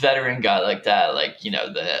veteran guy like that, like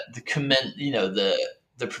the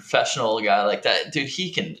professional guy like that, dude.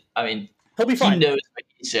 He can. I mean, he'll be fine. He knows what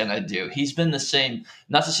he's gonna do. He's been the same.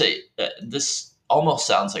 Not to say this almost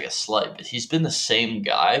sounds like a slight, but he's been the same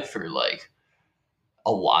guy for like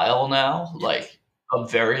a while now, like a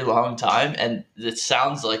very long time, and it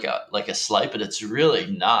sounds like a slight, but it's really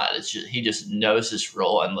not. It's just he just knows his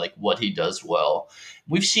role and like what he does well.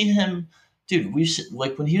 We've seen him, dude.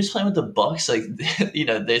 Like when he was playing with the Bucks, like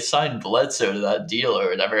they signed Bledsoe to that deal or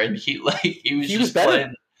whatever, and he was better.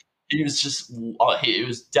 playing. He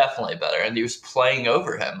was definitely better, and he was playing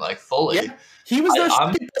over him like fully. Yeah, he was their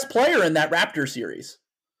second best player in that Raptors series.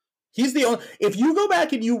 He's the only. If you go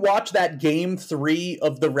back and you watch that Game 3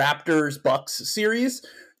 of the Raptors Bucks series,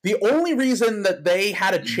 the only reason that they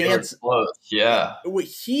had a chance,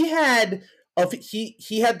 he had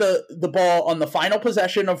the ball on the final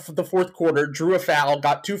possession of the fourth quarter, drew a foul,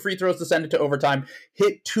 got 2 free throws to send it to overtime,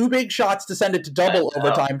 hit 2 big shots to send it to double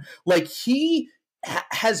overtime. Like he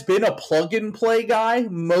has been a plug and play guy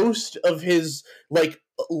most of his like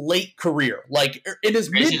late career, like in his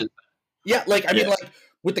mid. Yeah, like I mean, like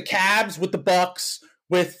with the Cavs, with the Bucks,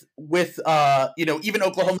 with even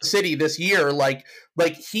Oklahoma City this year, like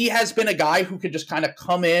he has been a guy who could just kind of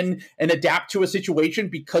come in and adapt to a situation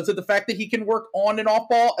because of the fact that he can work on and off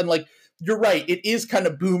ball. And like you're right, it is kind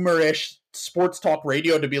of boomerish sports talk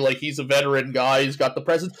radio to be like, he's a veteran guy, he's got the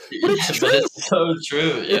presence, but it's true. But it's so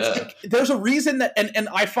true. There's a reason that, and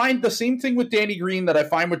I find the same thing with Danny Green that I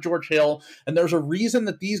find with George Hill, and there's a reason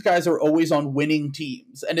that these guys are always on winning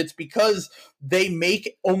teams, and it's because they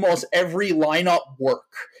make almost every lineup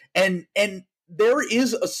work, and there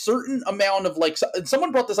is a certain amount of like,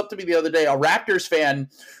 someone brought this up to me the other day, a Raptors fan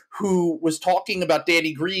who was talking about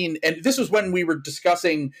Danny Green, and this was when we were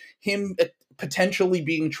discussing him potentially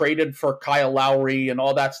being traded for Kyle Lowry and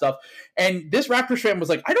all that stuff. And this Raptors fan was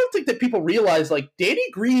like, I don't think that people realize like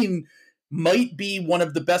Danny Green might be one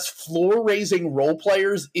of the best floor raising role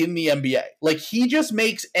players in the NBA. Like he just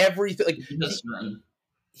makes everything like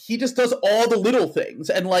he just does all the little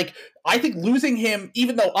things. And like, I think losing him,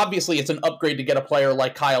 even though obviously it's an upgrade to get a player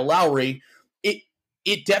like Kyle Lowry,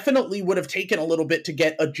 it definitely would have taken a little bit to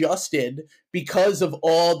get adjusted because of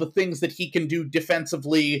all the things that he can do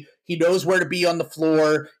defensively. He knows where to be on the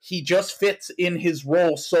floor. He just fits in his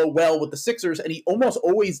role so well with the Sixers, and he almost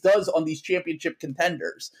always does on these championship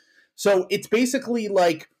contenders. So it's basically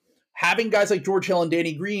like having guys like George Hill and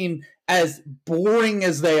Danny Green, as boring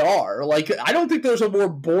as they are. Like, I don't think there's a more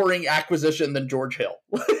boring acquisition than George Hill.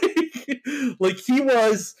 Like, he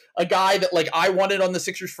was a guy that, like, I wanted on the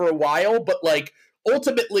Sixers for a while, but, like,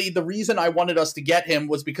 ultimately, the reason I wanted us to get him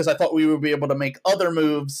was because I thought we would be able to make other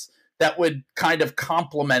moves that would kind of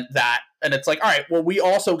complement that. And it's like, all right, well, we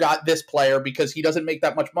also got this player because he doesn't make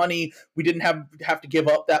that much money. We didn't have to give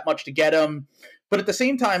up that much to get him. But at the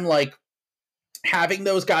same time, like, having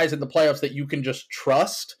those guys in the playoffs that you can just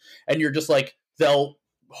trust, and you're just like, they'll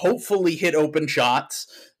hopefully hit open shots.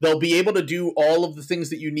 They'll be able to do all of the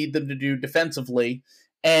things that you need them to do defensively.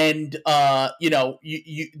 And,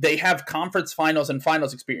 they have conference finals and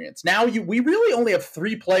finals experience. Now we really only have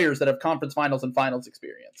 3 players that have conference finals and finals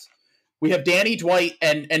experience. We have Danny, Dwight,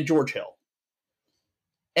 and George Hill.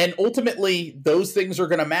 And ultimately, those things are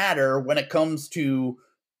going to matter when it comes to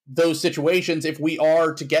those situations if we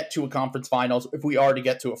are to get to a conference finals, if we are to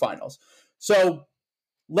get to a finals. So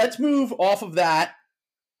let's move off of that.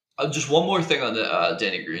 Just one more thing on the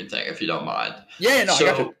Danny Green thing, if you don't mind. Yeah, no, I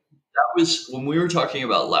got you. That was when we were talking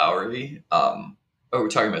about Lowry, or we're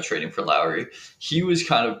talking about trading for Lowry. He was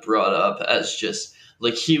kind of brought up as just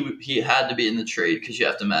like he had to be in the trade because you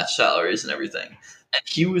have to match salaries and everything. And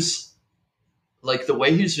he was like, the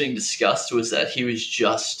way he was being discussed was that he was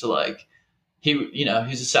just like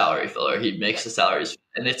he's a salary filler. He makes the salaries,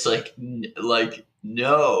 and it's like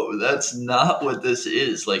no, that's not what this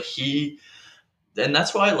is. Like and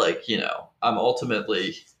that's why, like, I'm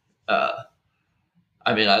ultimately, uh,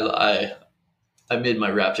 I mean, I made my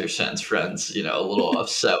Raptors fans friends, a little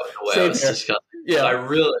upset with the way I Same was here. discussing. But I Yeah.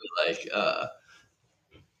 really like,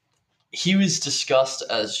 he was discussed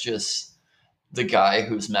as just the guy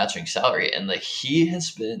who's matching salary, and like he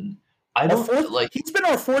has been, I don't like He's been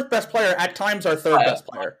our fourth best player, at times our third by, best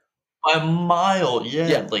player. by a mile, yeah.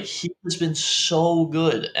 Yeah, Like he has been so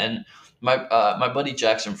good, and my buddy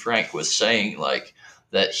Jackson Frank was saying like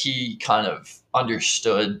that he kind of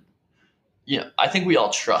understood. I think we all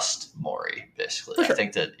trust Maury, basically. for I sure.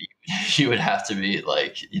 think that you would have to be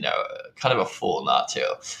like, kind of a fool not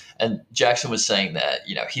to. And Jackson was saying that,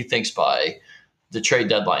 he thinks by the trade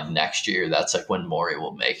deadline next year, that's like when Maury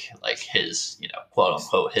will make like his, quote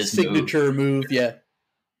unquote, his move. Signature move, yeah.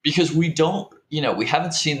 Because we don't, we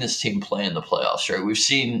haven't seen this team play in the playoffs, right? We've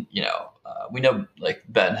seen, we know like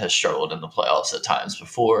Ben has struggled in the playoffs at times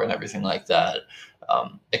before and everything like that,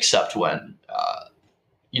 except when,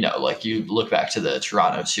 like you look back to the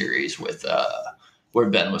Toronto series with where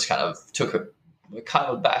Ben was took a kind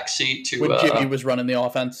of a backseat to When Jimmy was running the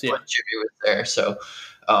offense, yeah. when Jimmy was there. So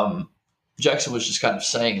um, Jackson was just kind of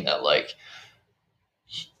saying that like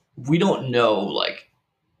we don't know like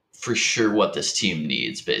for sure what this team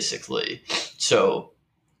needs basically. So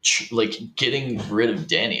like getting rid of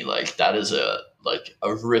Danny, like that is a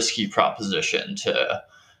risky proposition to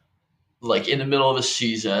like in the middle of a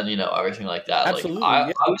season, everything like that. Like Absolutely, I,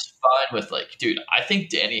 yeah. I was fine with like, dude, I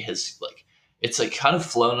think Danny has like, it's like kind of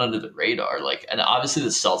flown under the radar. Like, and obviously the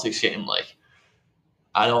Celtics game, like,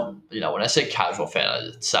 I don't, when I say casual fan,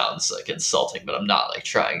 it sounds like insulting, but I'm not like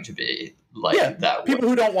trying to be Yeah, like that way. people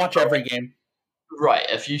who don't watch every game. Right.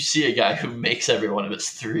 If you see a guy who makes every one of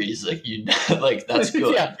his threes, like, like that's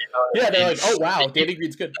good. Yeah, You know what yeah, I they're mean? like, oh, wow, Danny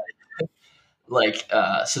Green's good. Like,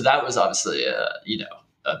 so that was obviously, a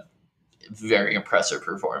very impressive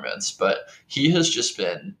performance, but he has just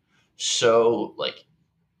been so like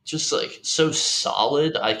just like so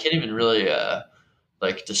solid. I can't even really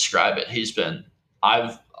like describe it.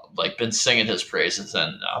 I've like been singing his praises,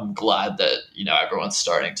 and I'm glad that everyone's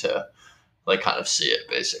starting to like kind of see it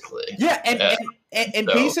basically. Yeah, and Uh, and and, and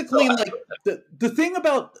so basically, like the thing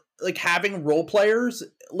about like having role players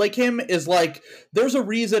like him is like there's a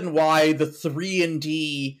reason why the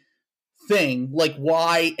 3-and-D thing, like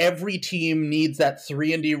why every team needs that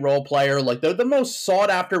 3-and-D role player. Like they're the most sought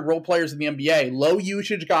after role players in the NBA. Low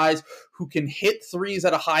usage guys who can hit threes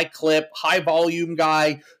at a high clip, high volume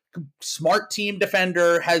guy, smart team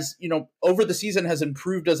defender, has, over the season has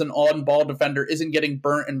improved as an on-ball defender, isn't getting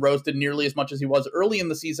burnt and roasted nearly as much as he was early in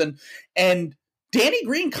the season. And Danny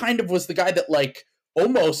Green kind of was the guy that like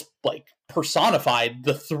almost like personified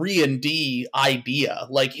the 3-and-D idea.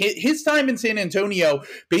 Like his time in San Antonio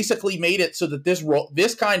basically made it so that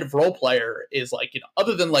this kind of role player is like,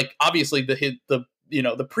 other than like obviously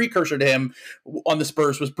the precursor to him on the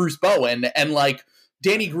Spurs was Bruce Bowen, and like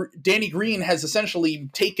Danny Green has essentially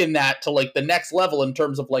taken that to like the next level in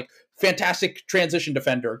terms of like fantastic transition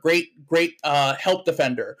defender, great help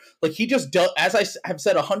defender. Like he just does, as I have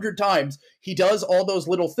said 100 times, he does all those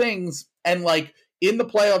little things, and like in the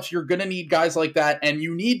playoffs, you're gonna need guys like that, and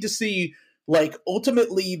you need to see like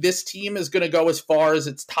ultimately this team is going to go as far as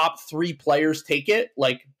its top 3 players take it.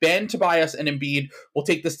 Like Ben, Tobias, and Embiid will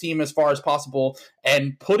take this team as far as possible,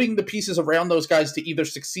 and putting the pieces around those guys to either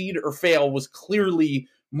succeed or fail was clearly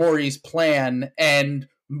Morey's plan, and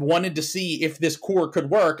wanted to see if this core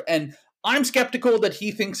could work. And I'm skeptical that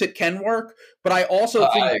he thinks it can work, but I also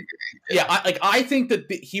think, I agree. yeah, I think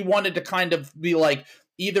that he wanted to kind of be like,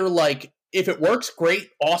 either like if it works, great,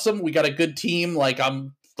 awesome, we got a good team,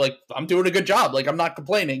 I'm doing a good job. Like I'm not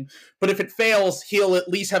complaining. But if it fails, he'll at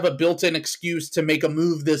least have a built-in excuse to make a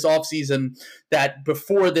move this offseason that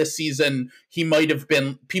before this season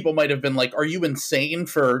people might have been like, are you insane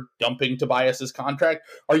for dumping Tobias's contract?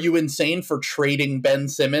 Are you insane for trading Ben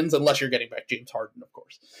Simmons? Unless you're getting back James Harden, of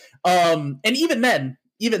course. And even then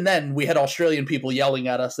we had Australian people yelling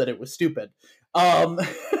at us that it was stupid. But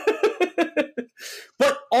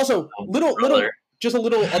also just a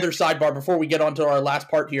little other sidebar before we get on to our last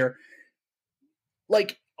part here.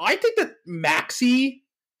 Like, I think that Maxey,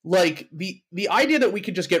 like, the idea that we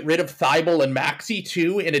could just get rid of Thibault and Maxey,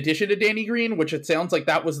 too, in addition to Danny Green, which it sounds like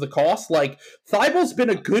that was the cost. Like, Thibault's been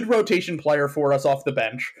a good rotation player for us off the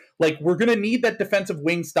bench. Like, we're going to need that defensive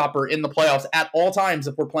wing stopper in the playoffs at all times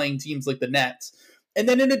if we're playing teams like the Nets. And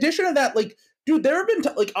then in addition to that, like, dude, there have been,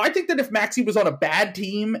 I think that if Maxey was on a bad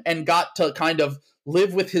team and got to kind of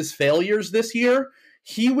live with his failures this year,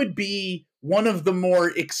 he would be one of the more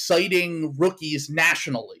exciting rookies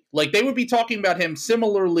nationally. Like, they would be talking about him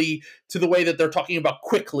similarly to the way that they're talking about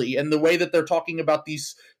Quickly and the way that they're talking about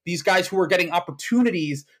these guys who are getting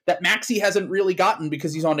opportunities that Maxey hasn't really gotten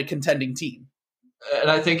because he's on a contending team.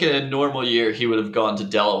 And I think in a normal year, he would have gone to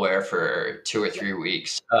Delaware for 2 or 3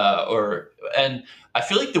 weeks. And I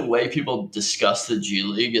feel like the way people discuss the G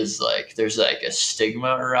League is like there's like a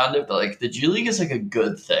stigma around it, but like the G League is like a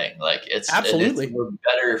good thing. Like Absolutely, we're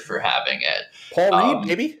better for having it. Paul Reed,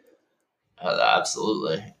 maybe.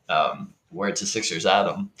 Absolutely. Word to Sixers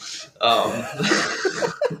Adam.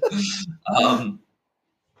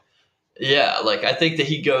 Yeah, like I think that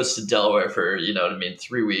he goes to Delaware for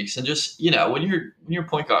 3 weeks, and just when you're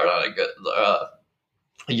point guard on a good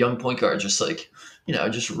a young point guard, just like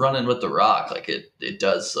just running with the rock, like it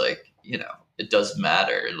does it does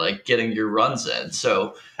matter, like getting your runs in.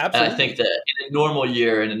 So Absolutely. And I think that in a normal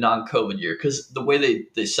year, in a non-COVID year, because the way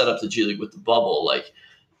they set up the G League with the bubble, like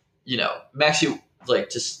Maxey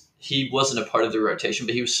he wasn't a part of the rotation,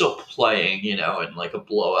 but he was still playing, in like a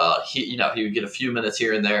blowout. He would get a few minutes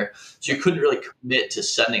here and there. So you couldn't really commit to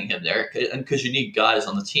sending him there, and because you need guys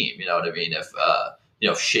on the team, you know what I mean?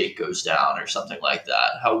 If Shake goes down or something like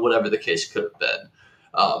that, whatever the case could have been.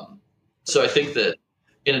 So I think that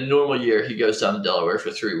in a normal year, he goes down to Delaware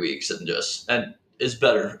for 3 weeks and is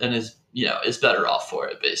better and is better off for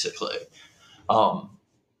it, basically. But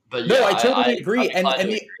yeah, I totally agree.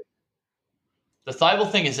 The Thibault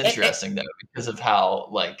thing is interesting though, because of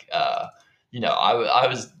how I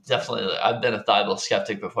was definitely, I've been a Thibault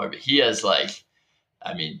skeptic before, but he has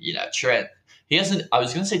he hasn't, I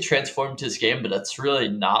was going to say transformed his game, but that's really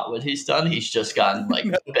not what he's done. He's just gotten better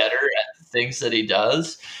at the things that he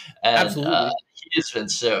does. And Absolutely. He has been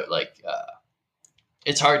so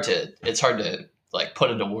it's hard to put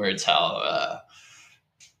into words how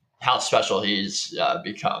special he's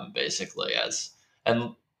become, basically,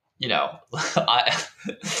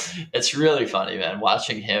 it's really funny, man,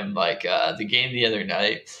 watching him, the game the other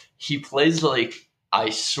night. He plays I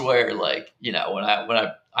swear, when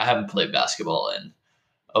I haven't played basketball in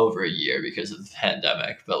over a year because of the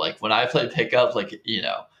pandemic, but when I play pickup,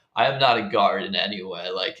 I am not a guard in any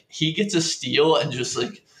way. He gets a steal and just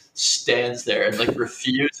stands there and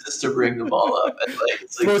refuses to bring the ball up and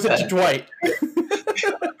throws it to Dwight.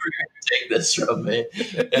 Take this from me.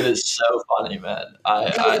 It is so funny, man.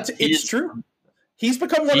 It's true. He's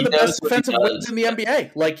become one of the best defensive wings in the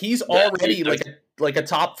NBA. He's already a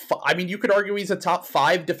top. I mean, you could argue he's a top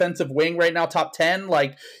 5 defensive wing right now, top 10.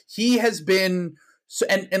 He has been,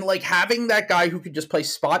 and having that guy who could just play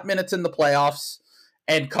spot minutes in the playoffs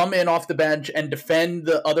and come in off the bench and defend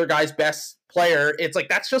the other guy's best player. It's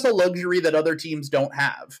that's just a luxury that other teams don't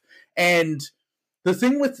have. And the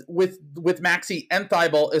thing with Maxey and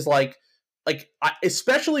Thibault is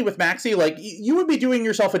especially with Maxey, you would be doing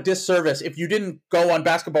yourself a disservice if you didn't go on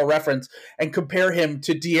Basketball Reference and compare him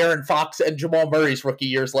to De'Aaron Fox and Jamal Murray's rookie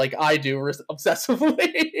years like I do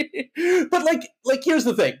obsessively. But here's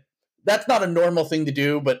the thing. That's not a normal thing to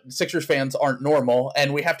do, but Sixers fans aren't normal,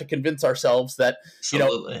 and we have to convince ourselves that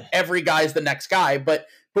Absolutely. Every guy's the next guy. But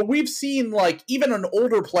we've seen even an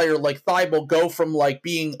older player like Thibault go from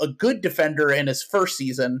being a good defender in his first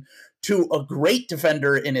season to a great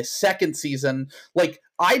defender in his second season.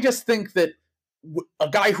 I just think that a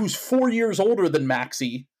guy who's 4 years older than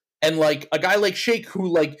Maxey and a guy like Shake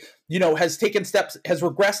who has taken steps, has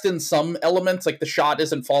regressed in some elements, the shot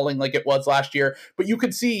isn't falling like it was last year, but you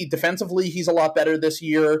could see defensively he's a lot better this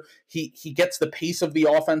year. He gets the pace of the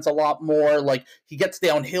offense a lot more. He gets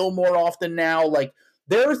downhill more often now.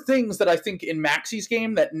 There are things that I think in Maxey's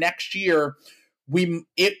game that next year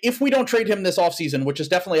if we don't trade him this offseason, which is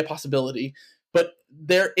definitely a possibility, but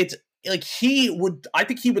I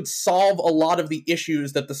think he would solve a lot of the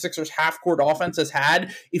issues that the Sixers half-court offense has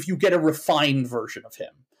had if you get a refined version of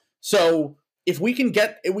him. So if we can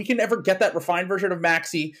ever get that refined version of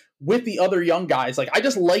Maxey with the other young guys, I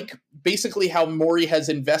just basically how Morey has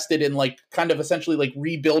invested in kind of essentially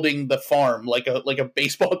rebuilding the farm like a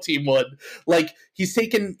baseball team would. He's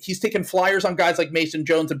taken flyers on guys like Mason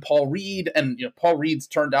Jones and Paul Reed, and Paul Reed's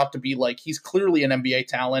turned out to be he's clearly an NBA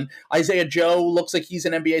talent. Isaiah Joe looks like he's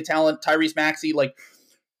an NBA talent. Tyrese Maxey,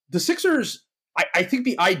 the Sixers. I think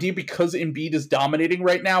the idea, because Embiid is dominating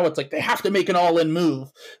right now, it's they have to make an all-in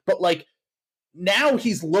move, but now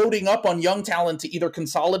he's loading up on young talent to either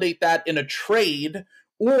consolidate that in a trade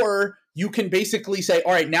or you can basically say,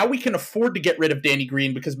 all right, now we can afford to get rid of Danny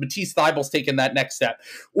Green because Matisse Thybulle's taken that next step.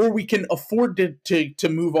 Or we can afford to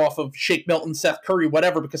move off of Shake Milton, Seth Curry,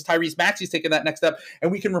 whatever, because Tyrese Maxey's taken that next step,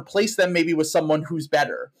 and we can replace them maybe with someone who's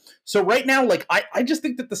better. So right now, like, I just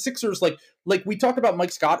think that the Sixers, like we talked about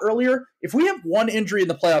Mike Scott earlier, if we have one injury in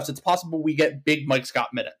the playoffs, it's possible we get big Mike Scott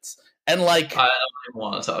minutes. And like, I don't even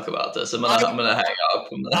want to talk about this. I'm gonna hang up.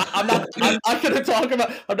 I'm not going to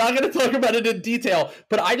talk about it in detail.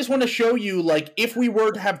 But I just want to show you, like, if we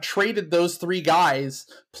were to have traded those three guys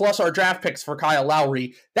plus our draft picks for Kyle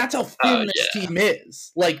Lowry, that's how thin this team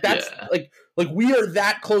is. Like, that's like we are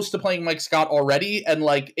that close to playing Mike Scott already, and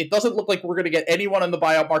like it doesn't look like we're going to get anyone in the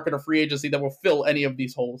buyout market or free agency that will fill any of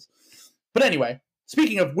these holes. But anyway.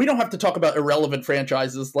 Speaking of, we don't have to talk about irrelevant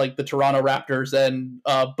franchises like the Toronto Raptors and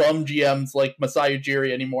bum GMs like Masai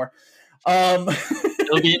Ujiri anymore.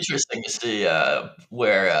 It'll be interesting to see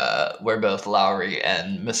where both Lowry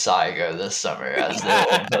and Masai go this summer, as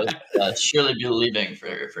they'll both surely be leaving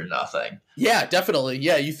for nothing. Yeah, definitely.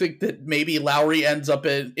 Yeah, you think that maybe Lowry ends up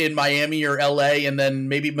in Miami or LA, and then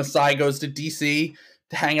maybe Masai goes to DC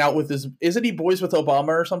to hang out with isn't he boys with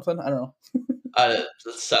Obama or something? I don't know.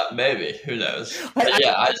 Maybe, who knows?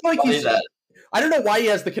 I don't know why he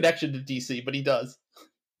has the connection to DC, but he does.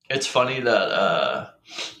 It's funny that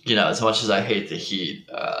as much as I hate the Heat,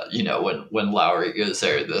 when Lowry goes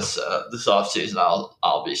there this offseason,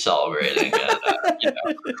 I'll be celebrating. And,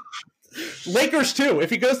 Lakers too. If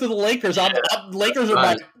he goes to the Lakers, Lakers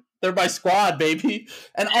are they're my squad, baby.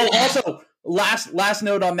 And also. Last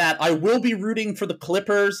note on that, I will be rooting for the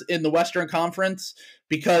Clippers in the Western Conference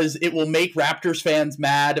because it will make Raptors fans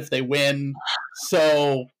mad if they win.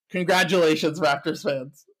 So congratulations, Raptors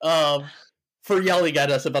fans, for yelling at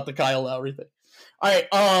us about the Kyle Lowry thing. All right.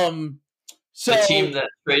 So the team that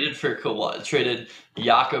traded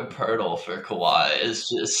Jakob Poeltl for Kawhi is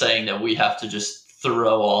just saying that we have to just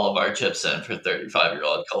throw all of our chips in for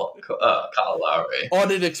 35-year-old Kyle Lowry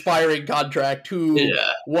on an expiring contract who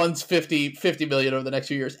wants $50 million over the next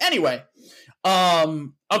few years. Anyway,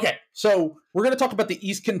 okay, so we're going to talk about the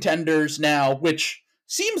East contenders now, which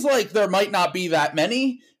seems like there might not be that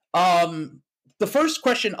many. The first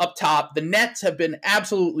question up top, the Nets have been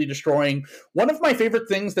absolutely destroying. One of my favorite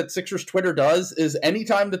things that Sixers Twitter does is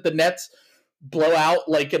anytime that the Nets blow out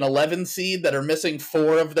like an 11 seed that are missing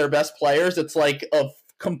 4 of their best players, it's like a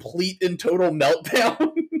complete and total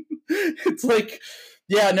meltdown. It's like,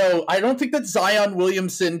 yeah, no, I don't think that Zion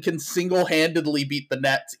Williamson can single-handedly beat the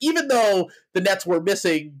Nets, even though the Nets were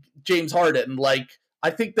missing James Harden. Like,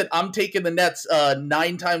 I think that I'm taking the Nets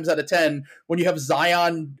 9 times out of 10 when you have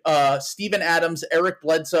Zion, Steven Adams, Eric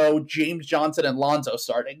Bledsoe, James Johnson, and Lonzo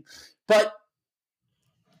starting. But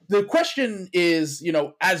the question is,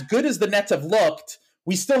 as good as the Nets have looked,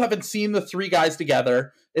 we still haven't seen the 3 guys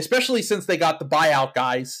together, especially since they got the buyout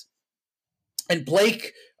guys. And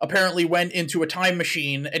Blake apparently went into a time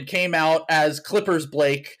machine and came out as Clippers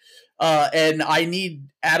Blake. And I need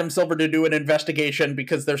Adam Silver to do an investigation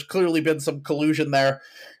because there's clearly been some collusion there.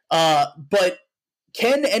 But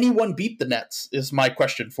can anyone beat the Nets is my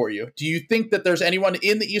question for you. Do you think that there's anyone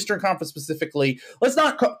in the Eastern Conference specifically? Let's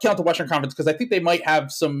not count the Western Conference because I think they might have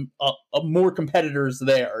some more competitors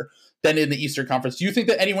there than in the Eastern Conference. Do you think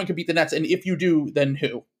that anyone can beat the Nets? And if you do, then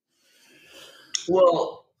who?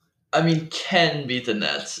 Well, I mean, can beat the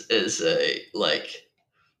Nets is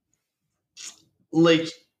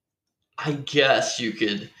I guess you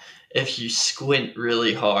could, if you squint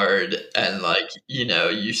really hard and you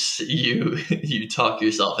talk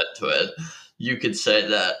yourself into it, you could say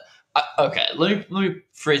that. Okay, let me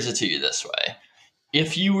phrase it to you this way: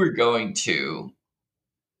 if you were going to,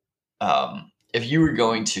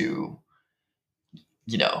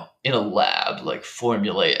 in a lab,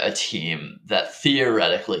 formulate a team that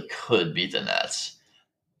theoretically could beat the Nets,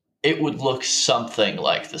 it would look something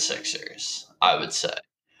like the Sixers, I would say.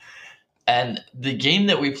 And the game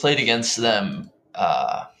that we played against them,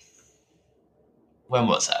 when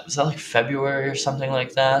was that? Was that February or something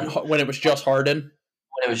like that? When it was just Harden?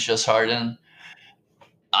 When it was just Harden.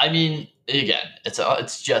 I mean, again,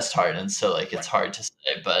 it's just Harden, so it's hard to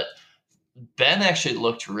say. But Ben actually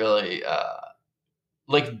looked really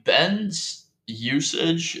Ben's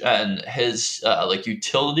usage and his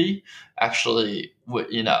utility actually,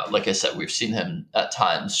 like I said, we've seen him at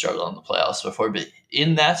times struggle in the playoffs before, but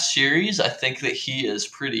in that series, I think that he is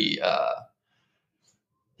pretty,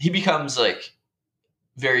 he becomes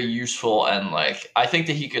very useful, and I think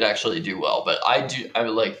that he could actually do well, but I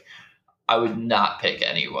would not pick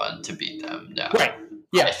anyone to beat them now. Right.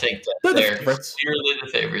 Yeah. I think that they're clearly the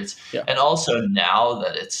favorites. Yeah. And also now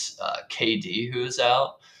that it's KD who is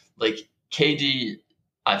out, KD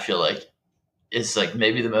I feel like is like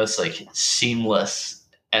maybe the most like seamless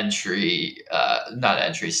entry, not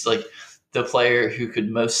entries, like the player who could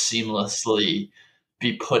most seamlessly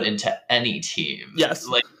be put into any team. Yes.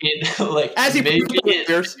 Like in like As he maybe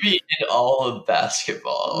proved maybe in all of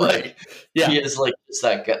basketball. right. Like Yeah. he is like just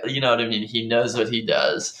that guy, you know what I mean? He knows what he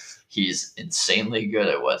does. He's insanely good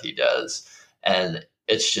at what he does. And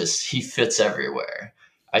it's just he fits everywhere.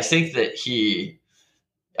 I think that he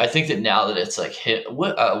I think that now that it's like him,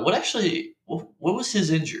 what actually what was his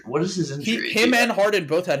injury? What is his injury? Him and Harden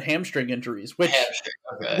both had hamstring injuries, Hamstring.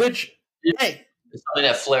 Okay, which yeah, hey, it's something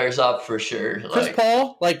that flares up for sure. Chris Like,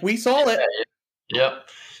 Paul, like we saw it. yep.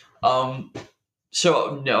 Um.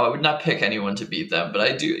 So no, I would not pick anyone to beat them, but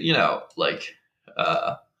I do. You know,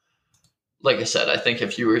 uh, like I said, I think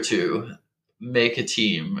if you were to make a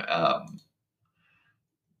team,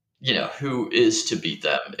 you know, who is to beat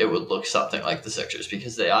them, it would look something like the Sixers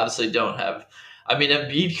because they honestly don't have. I mean,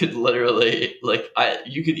 Embiid could literally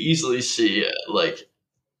you could easily see like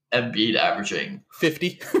Embiid averaging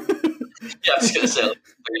 50. yeah, I was gonna say like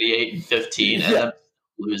 38 and 15, and Yeah. then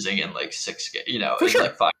losing in like 6 games, you know, For in sure.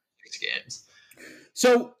 like 5 or 6 games.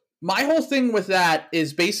 So my whole thing with that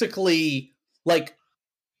is basically like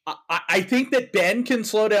I think that Ben can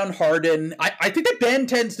slow down Harden. I think that Ben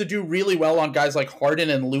tends to do really well on guys like Harden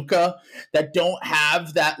and Luka that don't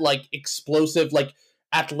have that like explosive like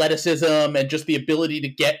athleticism and just the ability to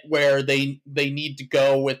get where they need to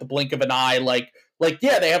go with the blink of an eye. Like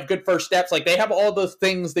yeah, they have good first steps. Like they have all those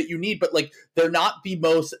things that you need, but like they're not the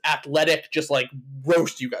most athletic. Just like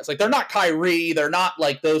roast you guys. Like they're not Kyrie. They're not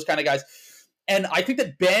like those kind of guys. And I think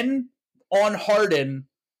that Ben on Harden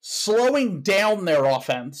slowing down their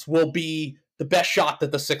offense will be the best shot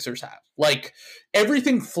that the Sixers have. Like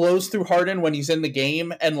everything flows through Harden when he's in the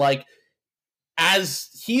game, and like as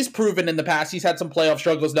he's proven in the past, he's had some playoff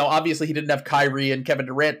struggles. Now, obviously, he didn't have Kyrie and Kevin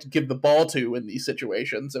Durant to give the ball to in these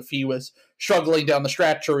situations if he was struggling down the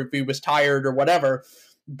stretch or if he was tired or whatever.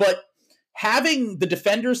 But having the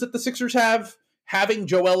defenders that the Sixers have, having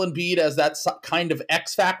Joel Embiid as that kind of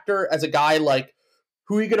X factor, as a guy like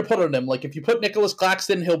who are you going to put on him? Like, if you put Nicholas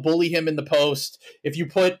Claxton, he'll bully him in the post. If you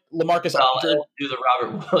put LaMarcus Aldridge, Do the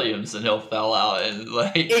Robert Williams, and he'll fell out and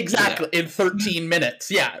like exactly in 13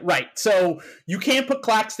 minutes. Yeah, right. So you can't put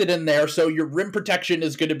Claxton in there. So your rim protection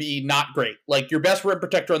is going to be not great. Like your best rim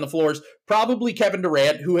protector on the floor is probably Kevin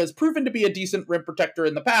Durant, who has proven to be a decent rim protector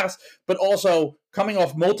in the past, but also coming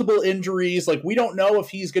off multiple injuries. Like we don't know if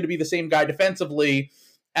he's going to be the same guy defensively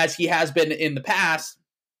as he has been in the past.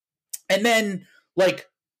 And then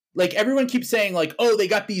like everyone keeps saying like, oh, they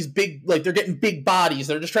got these big, like they're getting big bodies.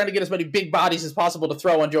 They're just trying to get as many big bodies as possible to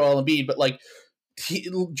throw on Joel Embiid. But like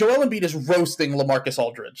Joel Embiid is roasting LaMarcus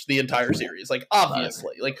Aldridge the entire series. Like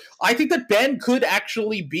obviously, like I think that Ben could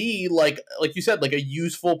actually be like you said, like a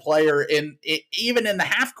useful player even in the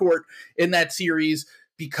half court in that series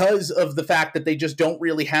because of the fact that they just don't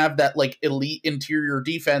really have that like elite interior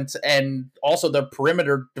defense and also the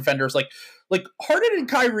perimeter defenders like Harden and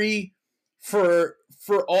Kyrie for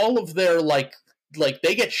all of their like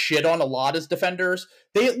they get shit on a lot as defenders.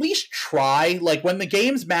 They at least try. Like when the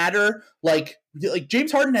games matter, like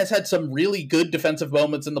James Harden has had some really good defensive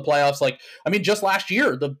moments in the playoffs. Like I mean, just last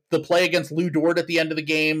year, the play against Lou Dort at the end of the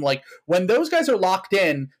game. Like when those guys are locked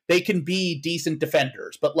in, they can be decent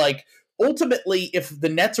defenders. But like ultimately, if the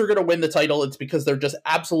Nets are going to win the title, it's because they're just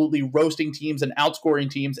absolutely roasting teams and outscoring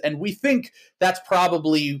teams, and we think that's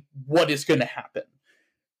probably what is going to happen.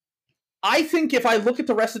 I think if I look at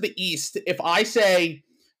the rest of the East, if I say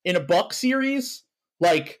in a Bucks series,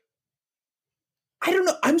 like I don't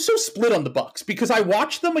know, I'm so split on the Bucks because I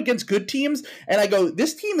watch them against good teams and I go,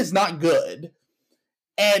 this team is not good.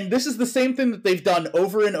 And this is the same thing that they've done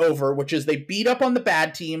over and over, which is they beat up on the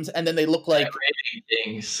bad teams and then they look like rating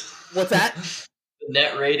kings. What's that?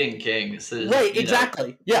 Net rating kings. Right,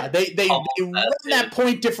 exactly. Yeah, they run that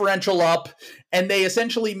point differential up, and they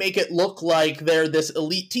essentially make it look like they're this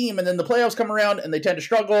elite team, and then the playoffs come around, and they tend to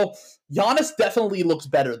struggle. Giannis definitely looks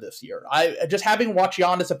better this year. I just having watched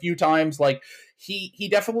Giannis a few times, like he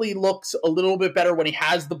definitely looks a little bit better when he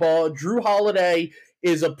has the ball. Drew Holiday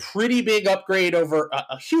is a pretty big upgrade over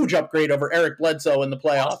a huge upgrade over Eric Bledsoe in the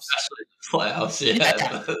playoffs. Especially the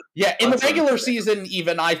playoffs, yeah. In the regular season,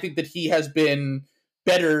 even I think that he has been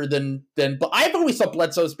better than but I've always thought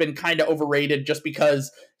Bledsoe's been kind of overrated just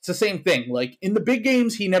because it's the same thing. Like in the big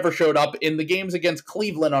games, he never showed up. In the games against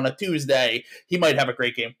Cleveland on a Tuesday, he might have a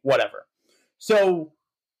great game, whatever. So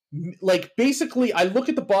like basically I look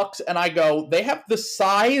at the Bucks and I go, they have the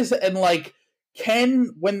size and like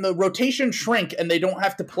when the rotation shrink and they don't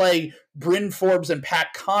have to play Bryn Forbes and Pat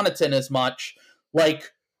Connaughton as much,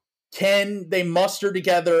 like can they muster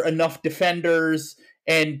together enough defenders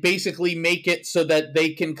and basically make it so that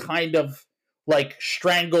they can kind of like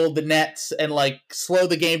strangle the Nets and like slow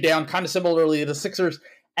the game down, kind of similarly to the Sixers.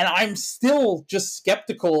 And I'm still just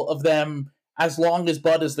skeptical of them as long as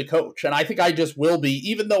Bud is the coach. And I think I just will be,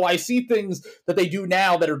 even though I see things that they do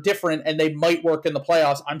now that are different and they might work in the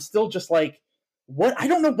playoffs. I'm still just like, what? I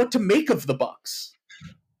don't know what to make of the Bucks.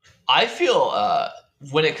 I feel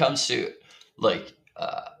when it comes to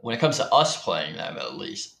us playing them, at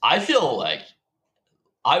least, I feel like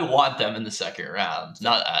I want them in the second round.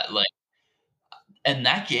 Not and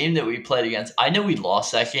that game that we played against, I know we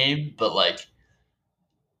lost that game, but like,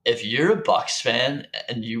 if you're a Bucks fan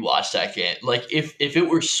and you watch that game, like if it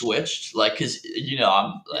were switched, like, cause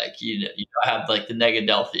I'm like, I have like the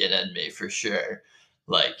Negadelphian in me for sure.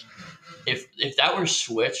 Like if that were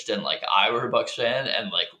switched and like I were a Bucks fan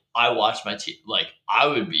and like I watched my team, like I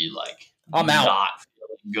would be like, I'm out. Not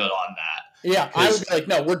feeling good on that. Yeah. I would be like,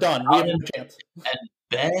 no, we're done. We have no chance.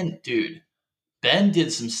 And Ben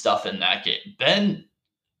did some stuff in that game. Ben,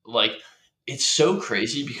 like, it's so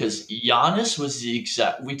crazy because Giannis was the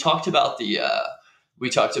exact. We talked about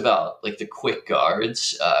like the quick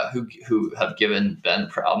guards who have given Ben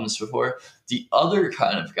problems before. The other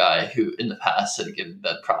kind of guy who in the past had given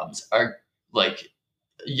Ben problems are like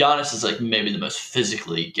Giannis is like maybe the most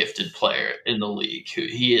physically gifted player in the league.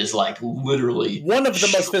 He is like literally one of the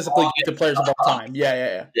most physically gifted players of all time.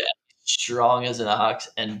 Yeah, strong as an ox.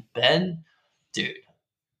 And Ben, dude.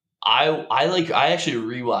 I actually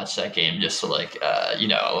rewatched that game just to like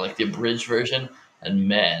the abridged version, and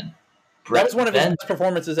man, that was one of his best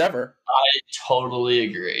performances ever. I totally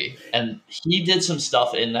agree, and he did some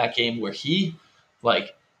stuff in that game where he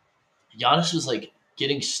like Giannis was like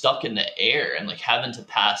getting stuck in the air and like having to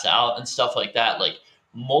pass out and stuff like that, like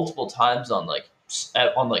multiple times on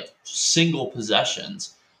single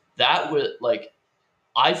possessions. That would like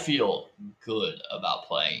I feel good about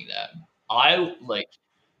playing them.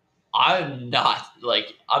 I'm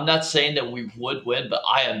not saying that we would win, but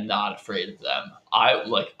I am not afraid of them. I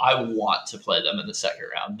want to play them in the second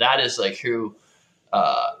round. That is like who,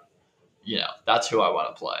 that's who I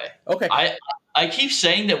want to play. Okay. I keep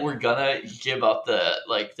saying that we're gonna give up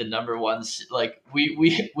the number one. Like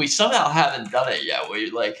we somehow haven't done it yet. We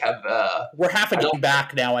like have. We're half a game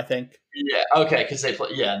back now, I think. Yeah. Okay. Because they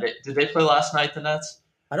play. Yeah. Did they play last night? The Nets.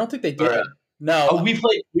 I don't think they did. No. Oh, we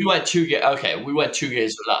went 2 games. Okay, we went 2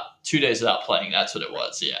 days without playing. That's what it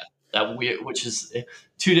was. Yeah, which is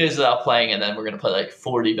 2 days without playing, and then we're gonna play like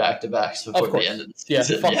 40 back-to-backs before the end of the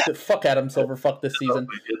season. Yeah, fuck Adam Silver. Fuck this season.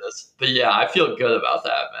 Oh my goodness. But yeah, I feel good about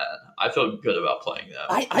that, man. I feel good about playing them.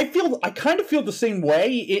 I kind of feel the same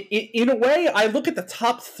way. In a way, I look at the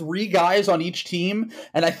top 3 guys on each team,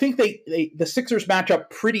 and I think the Sixers match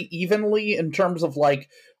up pretty evenly in terms of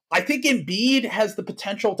like. I think Embiid has the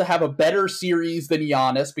potential to have a better series than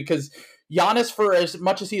Giannis because Giannis, for as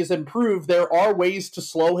much as he has improved, there are ways to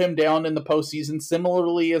slow him down in the postseason,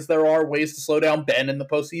 similarly as there are ways to slow down Ben in the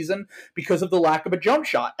postseason because of the lack of a jump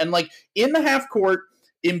shot. And like in the half court,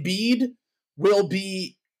 Embiid will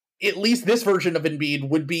be, at least this version of Embiid,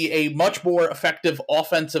 would be a much more effective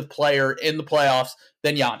offensive player in the playoffs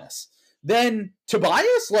than Giannis. Then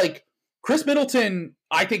Tobias, like Chris Middleton,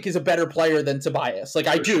 I think is a better player than Tobias. Like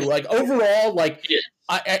I do. Like overall, like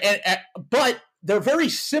but they're very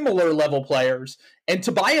similar level players. And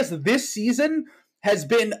Tobias this season has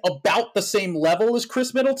been about the same level as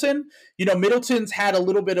Chris Middleton. Middleton's had a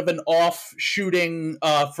little bit of an off shooting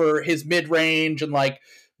for his mid range, and like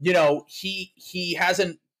he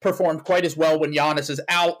hasn't performed quite as well when Giannis is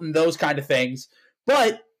out and those kind of things.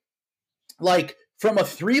 But like from a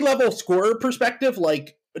 3-level scorer perspective,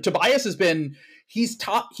 like Tobias has been. He's the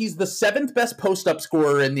 7th best post-up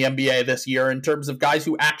scorer in the NBA this year in terms of guys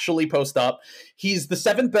who actually post up. He's the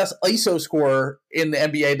 7th best ISO scorer in the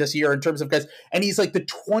NBA this year in terms of guys, and he's like the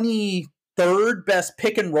 23rd best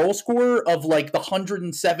pick and roll scorer of like the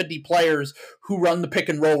 170 players who run the pick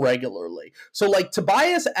and roll regularly. So like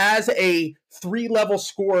Tobias as a 3-level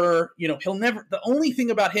scorer, he'll never. The only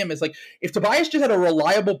thing about him is like if Tobias just had a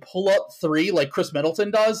reliable pull-up 3 like Chris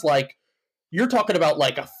Middleton does, like. You're talking about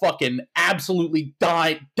like a fucking absolutely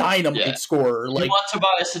dynamite scorer. Like, you want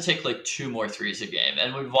Tobias to take like 2 more threes a game,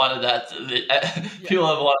 and we've wanted that. People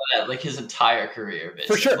have wanted that like his entire career,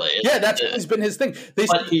 basically. For sure. Yeah, that's always been his thing.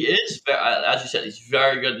 But he is, as you said, he's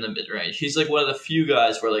very good in the mid range. He's like one of the few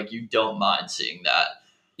guys where like you don't mind seeing that.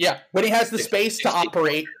 Yeah, when he has the space to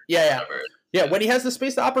operate. Yeah. Yeah, when he has the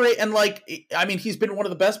space to operate, and like, I mean, he's been one of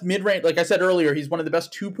the best mid-range, like I said earlier, he's one of the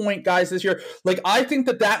best 2-point guys this year. Like, I think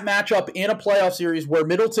that matchup in a playoff series where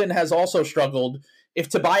Middleton has also struggled if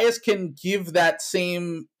Tobias can give that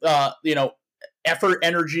same, effort,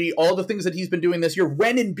 energy, all the things that he's been doing this year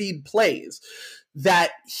when Embiid plays,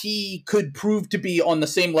 that he could prove to be on the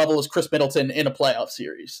same level as Chris Middleton in a playoff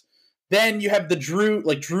series. Then you have the Drew,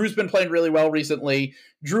 Drew's been playing really well recently.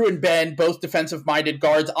 Drew and Ben, both defensive-minded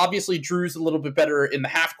guards. Obviously, Drew's a little bit better in the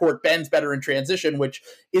half court. Ben's better in transition, which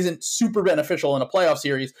isn't super beneficial in a playoff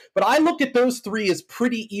series. But I look at those three as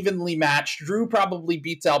pretty evenly matched. Drew probably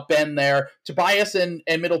beats out Ben there. Tobias and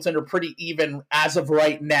Middleton are pretty even as of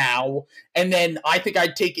right now. And then I think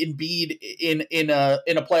I'd take Embiid in a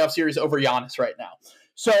playoff series over Giannis right now.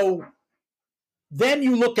 So then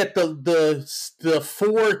you look at the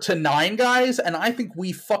 4 to 9 guys, and I think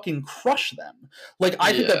we fucking crush them.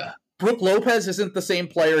 I think that Brook Lopez isn't the same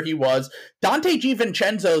player he was. Dante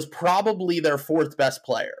DiVincenzo is probably their 4th best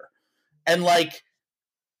player. And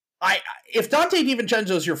if Dante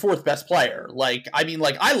DiVincenzo is your 4th best player,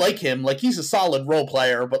 I like him. He's a solid role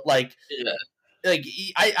player, but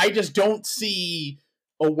I just don't see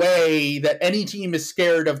a way that any team is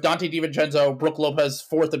scared of Dante DiVincenzo, Brook Lopez,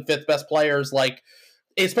 4th and 5th best players,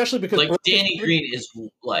 especially because Danny Green is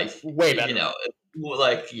way better.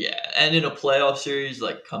 And in a playoff series,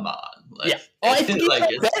 come on. I think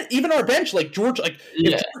even our bench, George,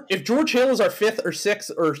 if George Hill is our 5th or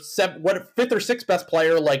 6th or 7th, 5th or 6th best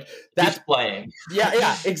player, that's he's playing.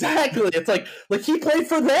 Yeah, exactly. It's he played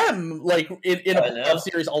for them in a playoff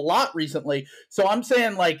series a lot recently. So I'm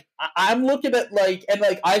saying I'm looking at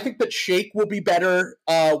I think that Shake will be better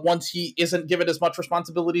once he isn't given as much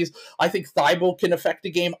responsibilities. I think Thibault can affect a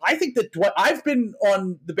game. I think that I've been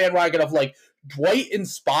on the bandwagon of Dwight in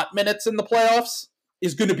spot minutes in the playoffs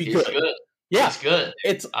is going to be good. Yeah, he's good.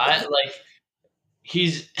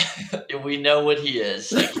 He's we know what he is.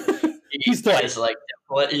 He's Dwight.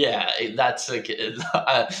 That's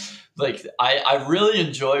I really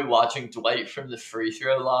enjoy watching Dwight from the free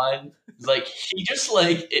throw line. He just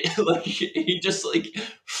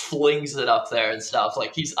flings it up there and stuff.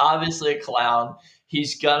 He's obviously a clown.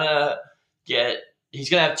 He's gonna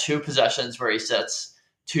have 2 possessions where he sets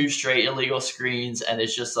 2 straight illegal screens, and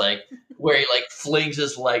it's just where he flings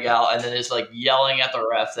his leg out and then is yelling at the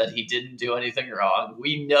ref that he didn't do anything wrong.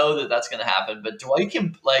 We know that that's going to happen, but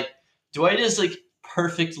Dwight is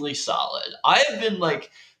perfectly solid. I have been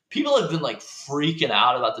people have been freaking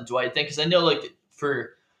out about the Dwight thing, because I know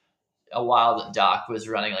for a while that Doc was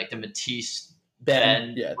running the Matisse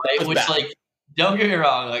Ben, right? Which bad. Don't get me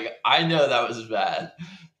wrong, I know that was bad,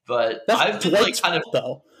 but I've been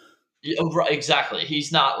though. Yeah, right, exactly.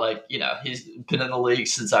 He's not he's been in the league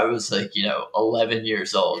since I was 11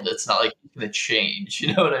 years old. It's not he's going to change.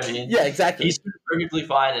 You know what I mean? Yeah, exactly. He's perfectly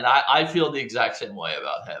fine, and I feel the exact same way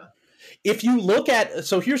about him. If you look at,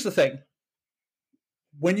 so here's the thing.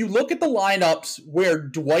 When you look at the lineups where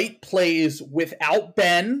Dwight plays without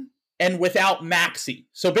Ben and without Maxey,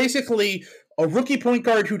 so basically a rookie point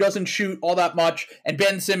guard who doesn't shoot all that much, and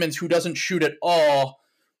Ben Simmons who doesn't shoot at all,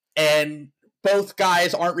 and both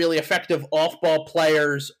guys aren't really effective off-ball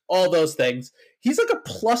players, all those things. He's a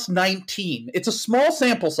plus 19. It's a small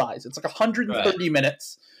sample size. It's 130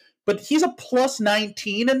 minutes. But he's a plus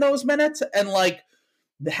 19 in those minutes. And,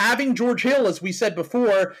 having George Hill, as we said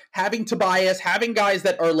before, having Tobias, having guys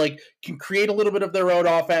that are, can create a little bit of their own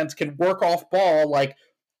offense, can work off-ball,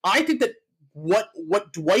 I think that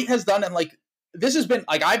what Dwight has done, and, this has been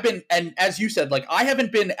I've been, and as you said, I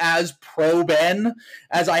haven't been as pro Ben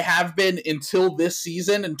as I have been until this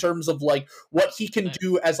season in terms of what he can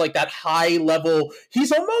do as that high level.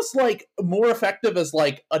 He's almost more effective as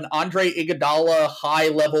an Andre Iguodala high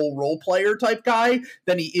level role player type guy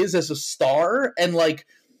than he is as a star. And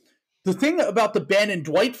the thing about the Ben and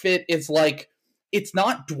Dwight fit is it's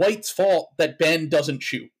not Dwight's fault that Ben doesn't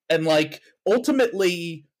shoot. And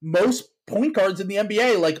ultimately most point guards in the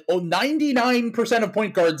NBA, 99% of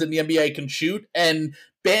point guards in the NBA can shoot, and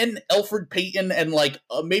Ben, Elfrid Payton, and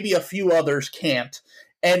maybe a few others can't.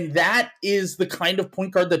 And that is the kind of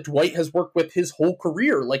point guard that Dwight has worked with his whole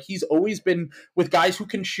career. He's always been with guys who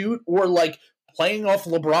can shoot, or playing off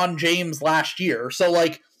LeBron James last year. So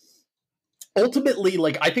ultimately,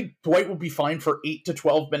 I think Dwight will be fine for 8 to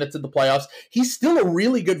 12 minutes in the playoffs. He's still a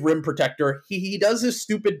really good rim protector. He does his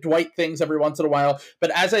stupid Dwight things every once in a while.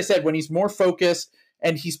 But as I said, when he's more focused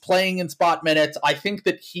and he's playing in spot minutes, I think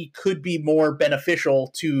that he could be more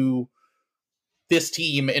beneficial to this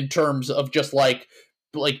team in terms of just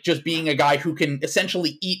just being a guy who can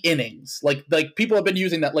essentially eat innings. People have been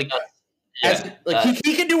using that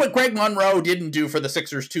he can do what Greg Monroe didn't do for the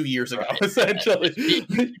Sixers 2 years ago, essentially. He'd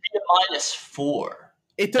be a -4.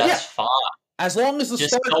 That's fine. as long as the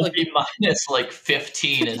just start, don't like, be minus like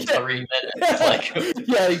 15 in 3 minutes. Like,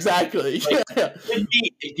 yeah, exactly. like Yeah.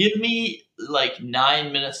 give me like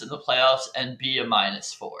 9 minutes in the playoffs and be a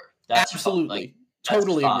 -4. That's fine. Like, Absolutely, that's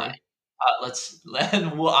totally fine. agree.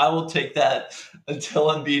 I will take that until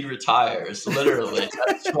Embiid retires. Literally,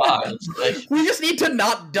 that's fine. Like, We just need to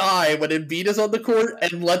not die when Embiid is on the court,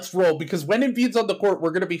 and let's roll, because when Embiid's on the court,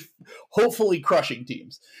 we're going to be hopefully crushing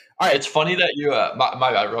teams. All right. it's funny that you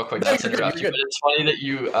my bad, real quick, No, not to you're good, interrupt you, you're but good. it's funny that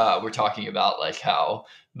you were talking about like how,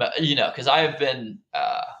 because I've been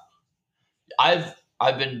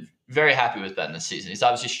very happy with Ben this season. He's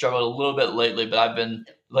obviously struggled a little bit lately, but I've been,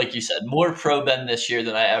 like you said, more pro Ben this year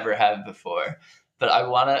than I ever have before. But I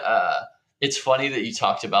want to. It's funny that you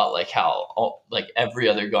talked about like how like every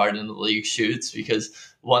other guard in the league shoots, because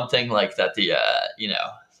one thing like that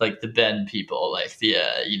like the Ben people, like the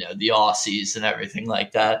Aussies and everything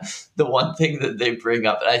like that. The one thing that they bring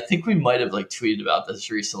up, and I think we might have like tweeted about this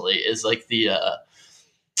recently, is like the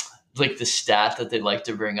stat that they like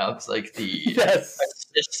to bring up, like the Yes.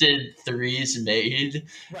 assisted threes made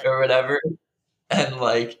Right. or whatever. And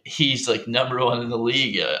like he's like number one in the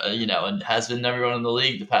league, and has been number one in the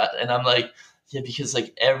league the past. And I'm like, yeah, because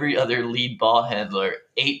like every other lead ball handler,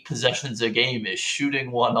 8 possessions a game is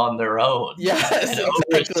shooting one on their own. Yes, And over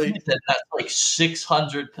a exactly. season, that's like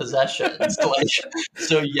 600 possessions. Like,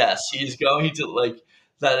 so yes, he's going to like,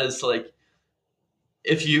 that is like,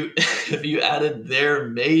 if you if you added their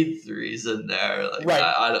made threes in there, like Right.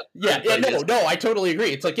 I don't, Yeah, like no, I totally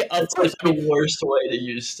agree. It's like, yeah, of it's like course. I the mean, worst way to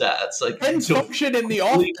use stats. Like, Ben's function in the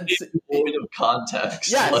completely offense. devoid of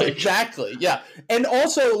context. Yes, Like, exactly. Yeah. And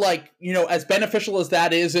also, like, as beneficial as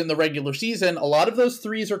that is in the regular season, a lot of those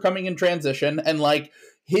threes are coming in transition, and like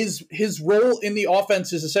his role in the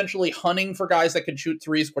offense is essentially hunting for guys that can shoot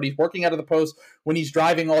threes when he's working out of the post, when he's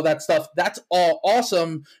driving, all that stuff. That's all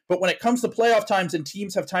awesome. But when it comes to playoff times and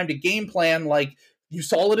teams have time to game plan, like you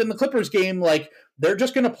saw it in the Clippers game, like they're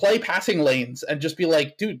just going to play passing lanes and just be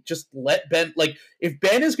like, dude, just let Ben, like, if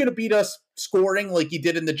Ben is going to beat us scoring like he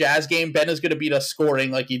did in the Jazz game, Ben is going to beat us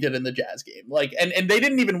scoring like he did in the Jazz game. Like, and they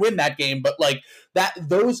didn't even win that game, but like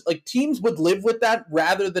those like teams would live with that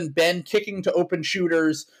rather than Ben kicking to open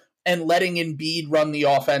shooters and letting Embiid run the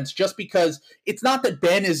offense, just because it's not that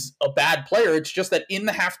Ben is a bad player. It's just that in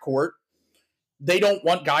the half court, they don't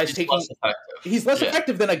want guys he's taking. less effective. He's less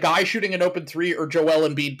effective than a guy shooting an open three, or Joel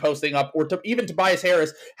Embiid posting up, or even Tobias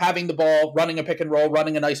Harris having the ball, running a pick and roll,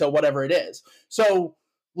 running an ISO, whatever it is. So,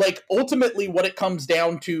 like, ultimately what it comes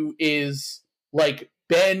down to is, like,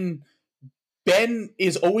 Ben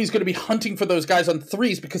is always going to be hunting for those guys on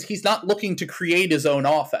threes because he's not looking to create his own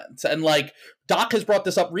offense. And like Doc has brought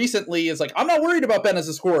this up recently, is like, I'm not worried about Ben as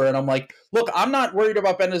a scorer. And I'm like, look, I'm not worried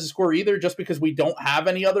about Ben as a scorer either, just because we don't have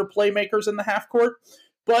any other playmakers in the half court.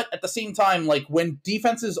 But at the same time, like when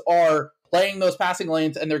defenses are playing those passing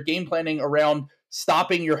lanes and they're game planning around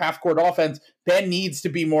stopping your half court offense, Ben needs to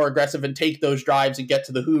be more aggressive and take those drives and get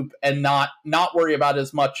to the hoop, and not worry about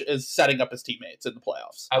as much as setting up his teammates in the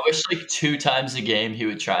playoffs. I wish like 2 times a game he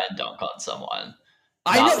would try and dunk on someone.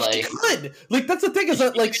 I know he could. Like, that's the thing, is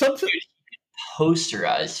that like some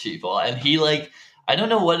posterize people, and he like, I don't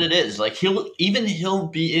know what it is. Like he'll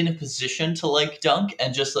be in a position to like dunk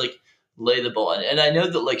and just like lay the ball in. And I know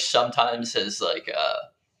that like sometimes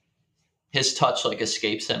his touch like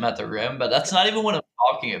escapes him at the rim, but that's not even what I'm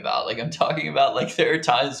talking about. Like I'm talking about like there are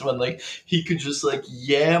times when like he could just like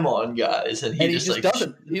yam on guys, and he just like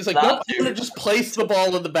doesn't. He's like, nope, I'm gonna just place the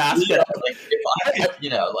ball in the basket. Yeah, like if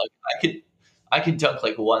I could, I could dunk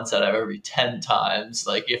like once out of every 10 times.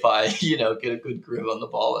 Like if I, get a good grip on the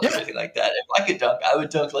ball and everything like that. If I could dunk, I would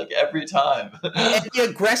dunk like every time. And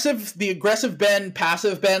the aggressive Ben,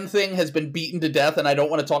 passive Ben thing has been beaten to death, and I don't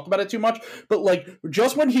want to talk about it too much. But like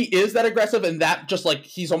just when he is that aggressive and that just like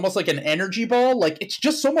he's almost like an energy ball, like it's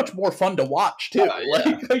just so much more fun to watch too.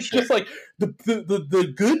 Like sure. Just like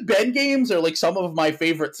the good Ben games are like some of my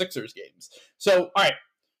favorite Sixers games. So all right,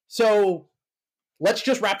 so let's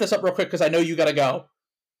just wrap this up real quick because I know you got to go.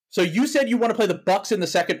 So you said you want to play the Bucks in the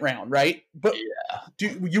second round, right? But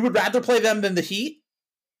you would rather play them than the Heat?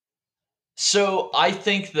 So I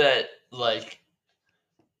think that like,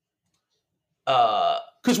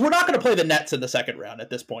 because we're not going to play the Nets in the second round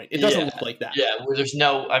at this point. It doesn't look like that. Yeah, there's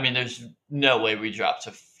no way we drop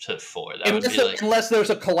to 4. Unless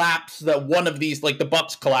there's a collapse, that one of these, like the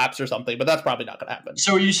Bucks collapse or something, but that's probably not going to happen.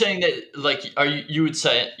 So are you saying that like you would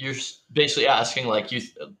say you're basically asking like you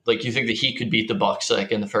think the Heat could beat the Bucks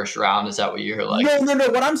like in the first round? Is that what you're like? No.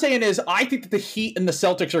 What I'm saying is I think that the Heat and the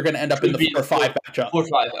Celtics are going to end up in the 4-5 matchup.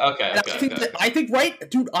 4-5. Okay. I think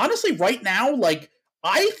right, dude. Honestly, right now, like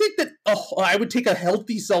I think that I would take a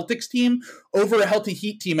healthy Celtics team over a healthy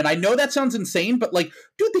Heat team. And I know that sounds insane, but like,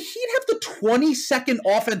 dude, the Heat have the 22nd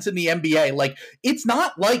offense in the NBA. Like, it's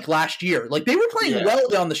not like last year. Like, they were playing well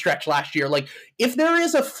down the stretch last year. Like, if there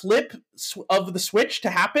is a flip of the switch to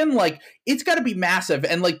happen, like, it's got to be massive.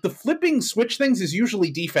 And like, the flipping switch things is usually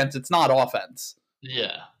defense. It's not offense.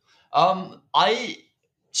 Yeah.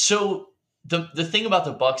 So the thing about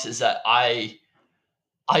the Bucks is that I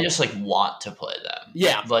just like want to play them.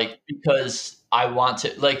 Yeah. Like, because I want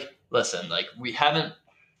to, like, listen, like we haven't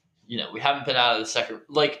been out of the second,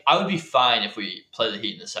 like I would be fine if we play the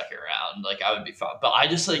Heat in the second round. Like I would be fine, but I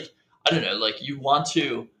just like, I don't know, like you want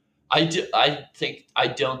to, I don't think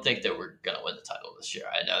that we're going to win the title this year.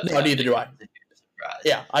 I know. No, neither do I.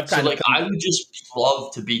 Yeah, I would just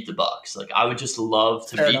love to beat the Bucks. Like I would just love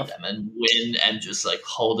to beat them and win and just like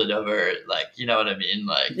hold it over. Like, you know what I mean?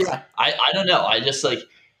 Like, I don't know. I just like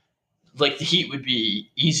the Heat would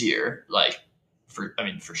be easier. Like for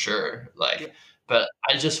sure. Like, but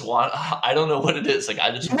I just want. I don't know what it is. Like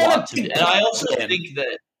I just want to be. And I also think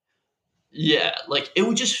that. Yeah, like it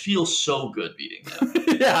would just feel so good beating them.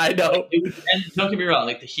 Yeah, I know. And don't get me wrong.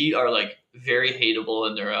 Like the Heat are like very hateable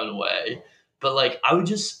in their own way. But like I would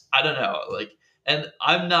just, I don't know, like, and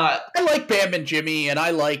I'm not. I like Bam and Jimmy, and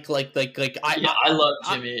I like I love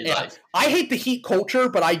Jimmy. I hate the Heat culture,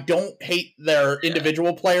 but I don't hate their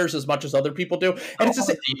individual players as much as other people do. And it's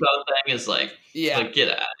the Depot thing is like, like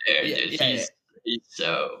get out of there, dude. He's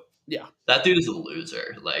so that dude is a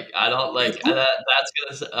loser. Like I don't like that.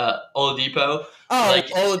 That's gonna Oladipo.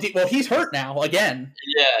 Oladipo. Well, he's hurt now again.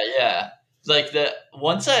 Yeah. Like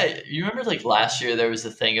you remember like last year there was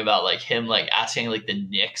a thing about like him like asking like the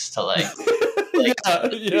Knicks to like trying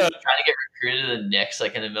to get recruited to the Knicks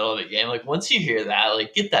like in the middle of a game. Like once you hear that,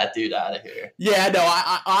 like get that dude out of here. Yeah, no,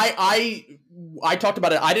 I talked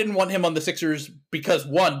about it. I didn't want him on the Sixers because I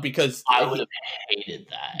would have hated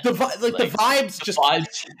that. The vibes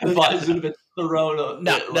would have been thrown.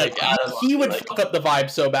 He would fuck up the vibe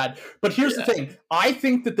so bad. But here's the thing: I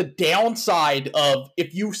think that the downside of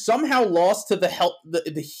if you somehow lost to the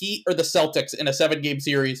Heat or the Celtics in a 7-game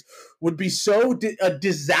series would be so a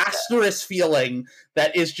disastrous feeling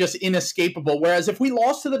that is just inescapable. Whereas if we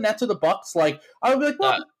lost to the Nets or the Bucks, like I would be like,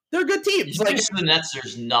 well. They're good teams. Like the Nets,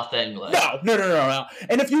 there's nothing. Like No.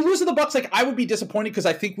 And if you lose to the Bucks, like I would be disappointed because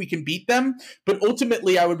I think we can beat them. But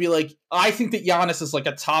ultimately, I would be like, I think that Giannis is like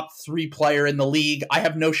a top 3 player in the league. I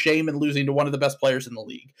have no shame in losing to one of the best players in the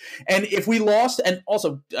league. And if we lost, and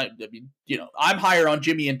also, I mean, I'm higher on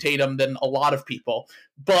Jimmy and Tatum than a lot of people,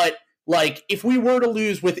 but. Like if we were to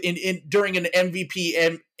lose during an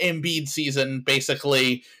MVP Embiid season,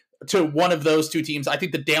 basically. To one of those two teams, I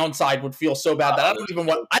think the downside would feel so bad that I don't even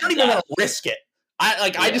want to risk it.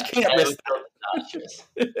 I just can't risk that.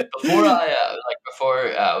 Before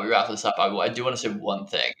we wrap this up, I do want to say one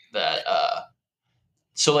thing that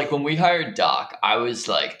so like when we hired Doc, I was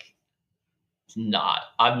like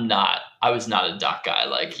I was not a Doc guy.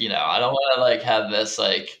 Like, I don't want to like have this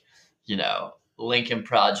like, Lincoln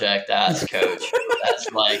Project ass coach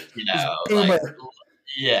that's like,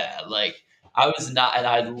 I was not, and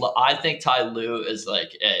I think Ty Lue is I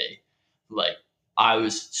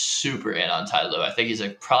was super in on Ty Lue. I think he's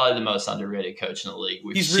like probably the most underrated coach in the league.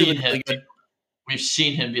 We've seen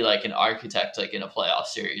him be like an architect, like in a playoff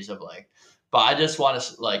series of like, but I just want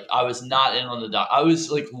to I was not in on the Doc. I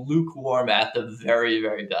was like lukewarm at the very,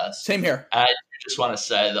 very best. Same here. And I just want to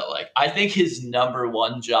say that I think his number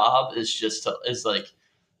one job is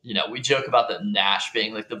we joke about the Nash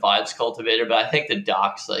being like the vibes cultivator, but I think the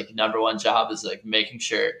Doc's like number one job is like making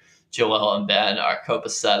sure Joel and Ben are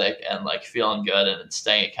copacetic and like feeling good and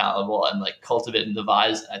staying accountable and like cultivating the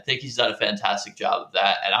vibes. I think he's done a fantastic job of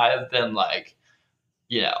that. And I have been like,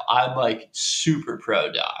 I'm like super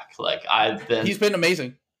pro Doc. He's been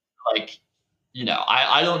amazing. I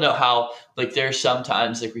don't know how, like there's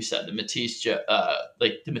sometimes, like we said, the Matisse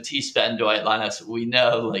Ben Dwight lineups, we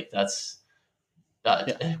know like that's,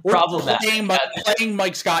 problematic. Playing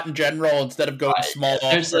Mike Scott in general instead of going small.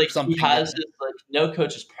 There's like something. He has this, like no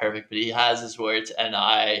coach is perfect, but he has his words, and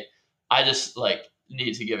I just like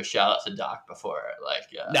need to give a shout out to Doc before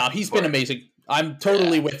he's been amazing. I'm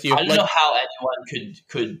totally with you. I don't know how anyone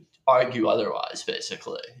could argue otherwise.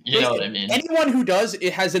 Basically, you know what I mean. Anyone who does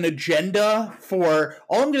it has an agenda for.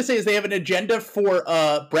 All I'm going to say is they have an agenda for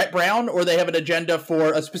Brett Brown, or they have an agenda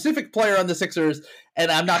for a specific player on the Sixers. And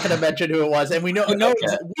I'm not going to mention who it was. And we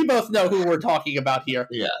we both know who we're talking about here.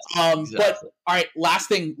 Yeah. Exactly. But all right, last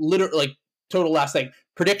thing, total last thing.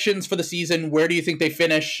 Predictions for the season. Where do you think they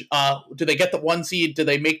finish? Do they get the 1 seed? Do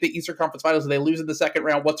they make the Eastern Conference Finals? Do they lose in the second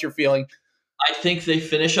round? What's your feeling? I think they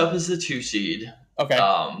finish up as the 2 seed. Okay.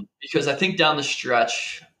 Because I think down the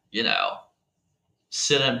stretch,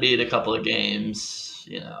 sit and beat a couple of games,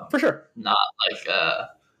 For sure. not like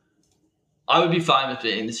I would be fine with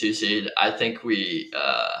being the 2 seed. I think we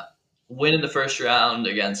win in the first round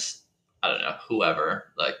against, I don't know,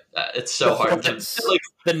 whoever. Like it's so hard to like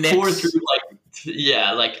the Knicks. 4 through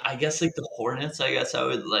like I guess like the Hornets. I guess I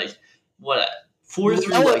would like 4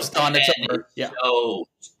 through like 10 is so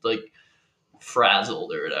like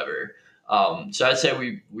frazzled or whatever. So I'd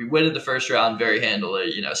say we win in the first round very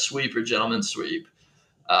handily. Sweep or gentleman sweep.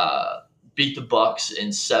 Beat the Bucks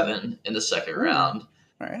in 7 in the second round,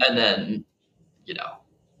 right. and then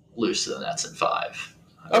lose to the Nets in 5.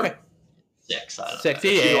 Okay. 6. I don't 6. know.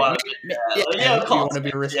 You want to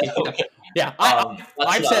be risky. Yeah.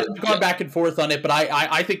 I've said gone back and forth on it, but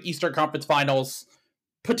I think Eastern Conference Finals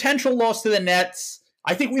potential loss to the Nets.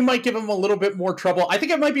 I think we might give them a little bit more trouble. I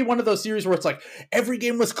think it might be one of those series where it's like every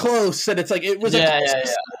game was close, and it's like it was a closer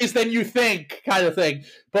series than you think, kind of thing.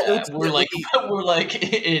 But we're like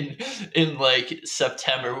in like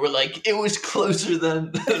September. We're like it was closer than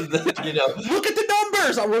Look at the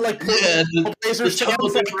numbers. We're like the total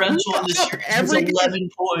differential in this series is 11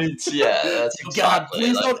 points. Yeah, that's exactly. God,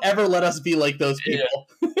 please don't ever let us be like those people.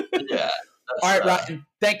 Yeah. All right, Ryan,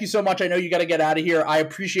 thank you so much. I know you got to get out of here. I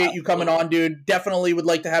appreciate you coming on, dude. Definitely would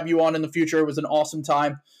like to have you on in the future. It was an awesome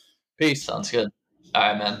time. Peace. Sounds good. All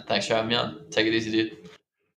right, man. Thanks for having me on. Take it easy, dude.